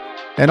trust me.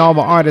 And all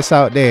my artists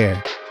out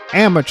there,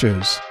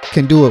 amateurs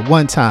can do it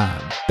one time.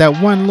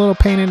 That one little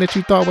painting that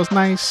you thought was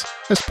nice,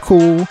 that's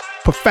cool.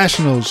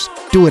 Professionals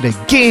do it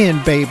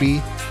again,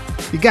 baby.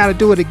 You got to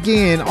do it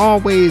again.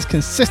 Always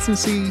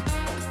consistency,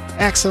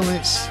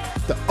 excellence,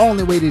 the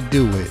only way to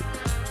do it.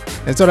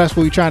 And so that's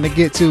what we're trying to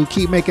get to.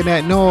 Keep making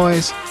that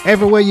noise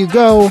everywhere you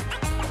go.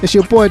 It's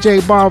your boy Jay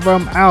Barber.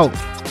 I'm out.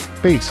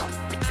 Peace.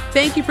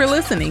 Thank you for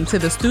listening to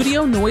the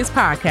Studio Noise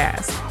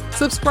Podcast.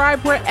 Subscribe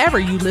wherever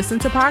you listen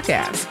to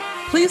podcasts.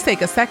 Please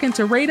take a second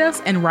to rate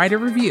us and write a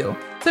review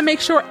to make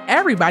sure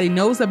everybody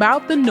knows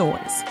about The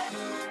Noise.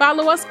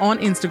 Follow us on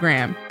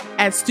Instagram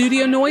at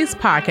Studio Noise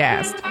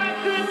Podcast.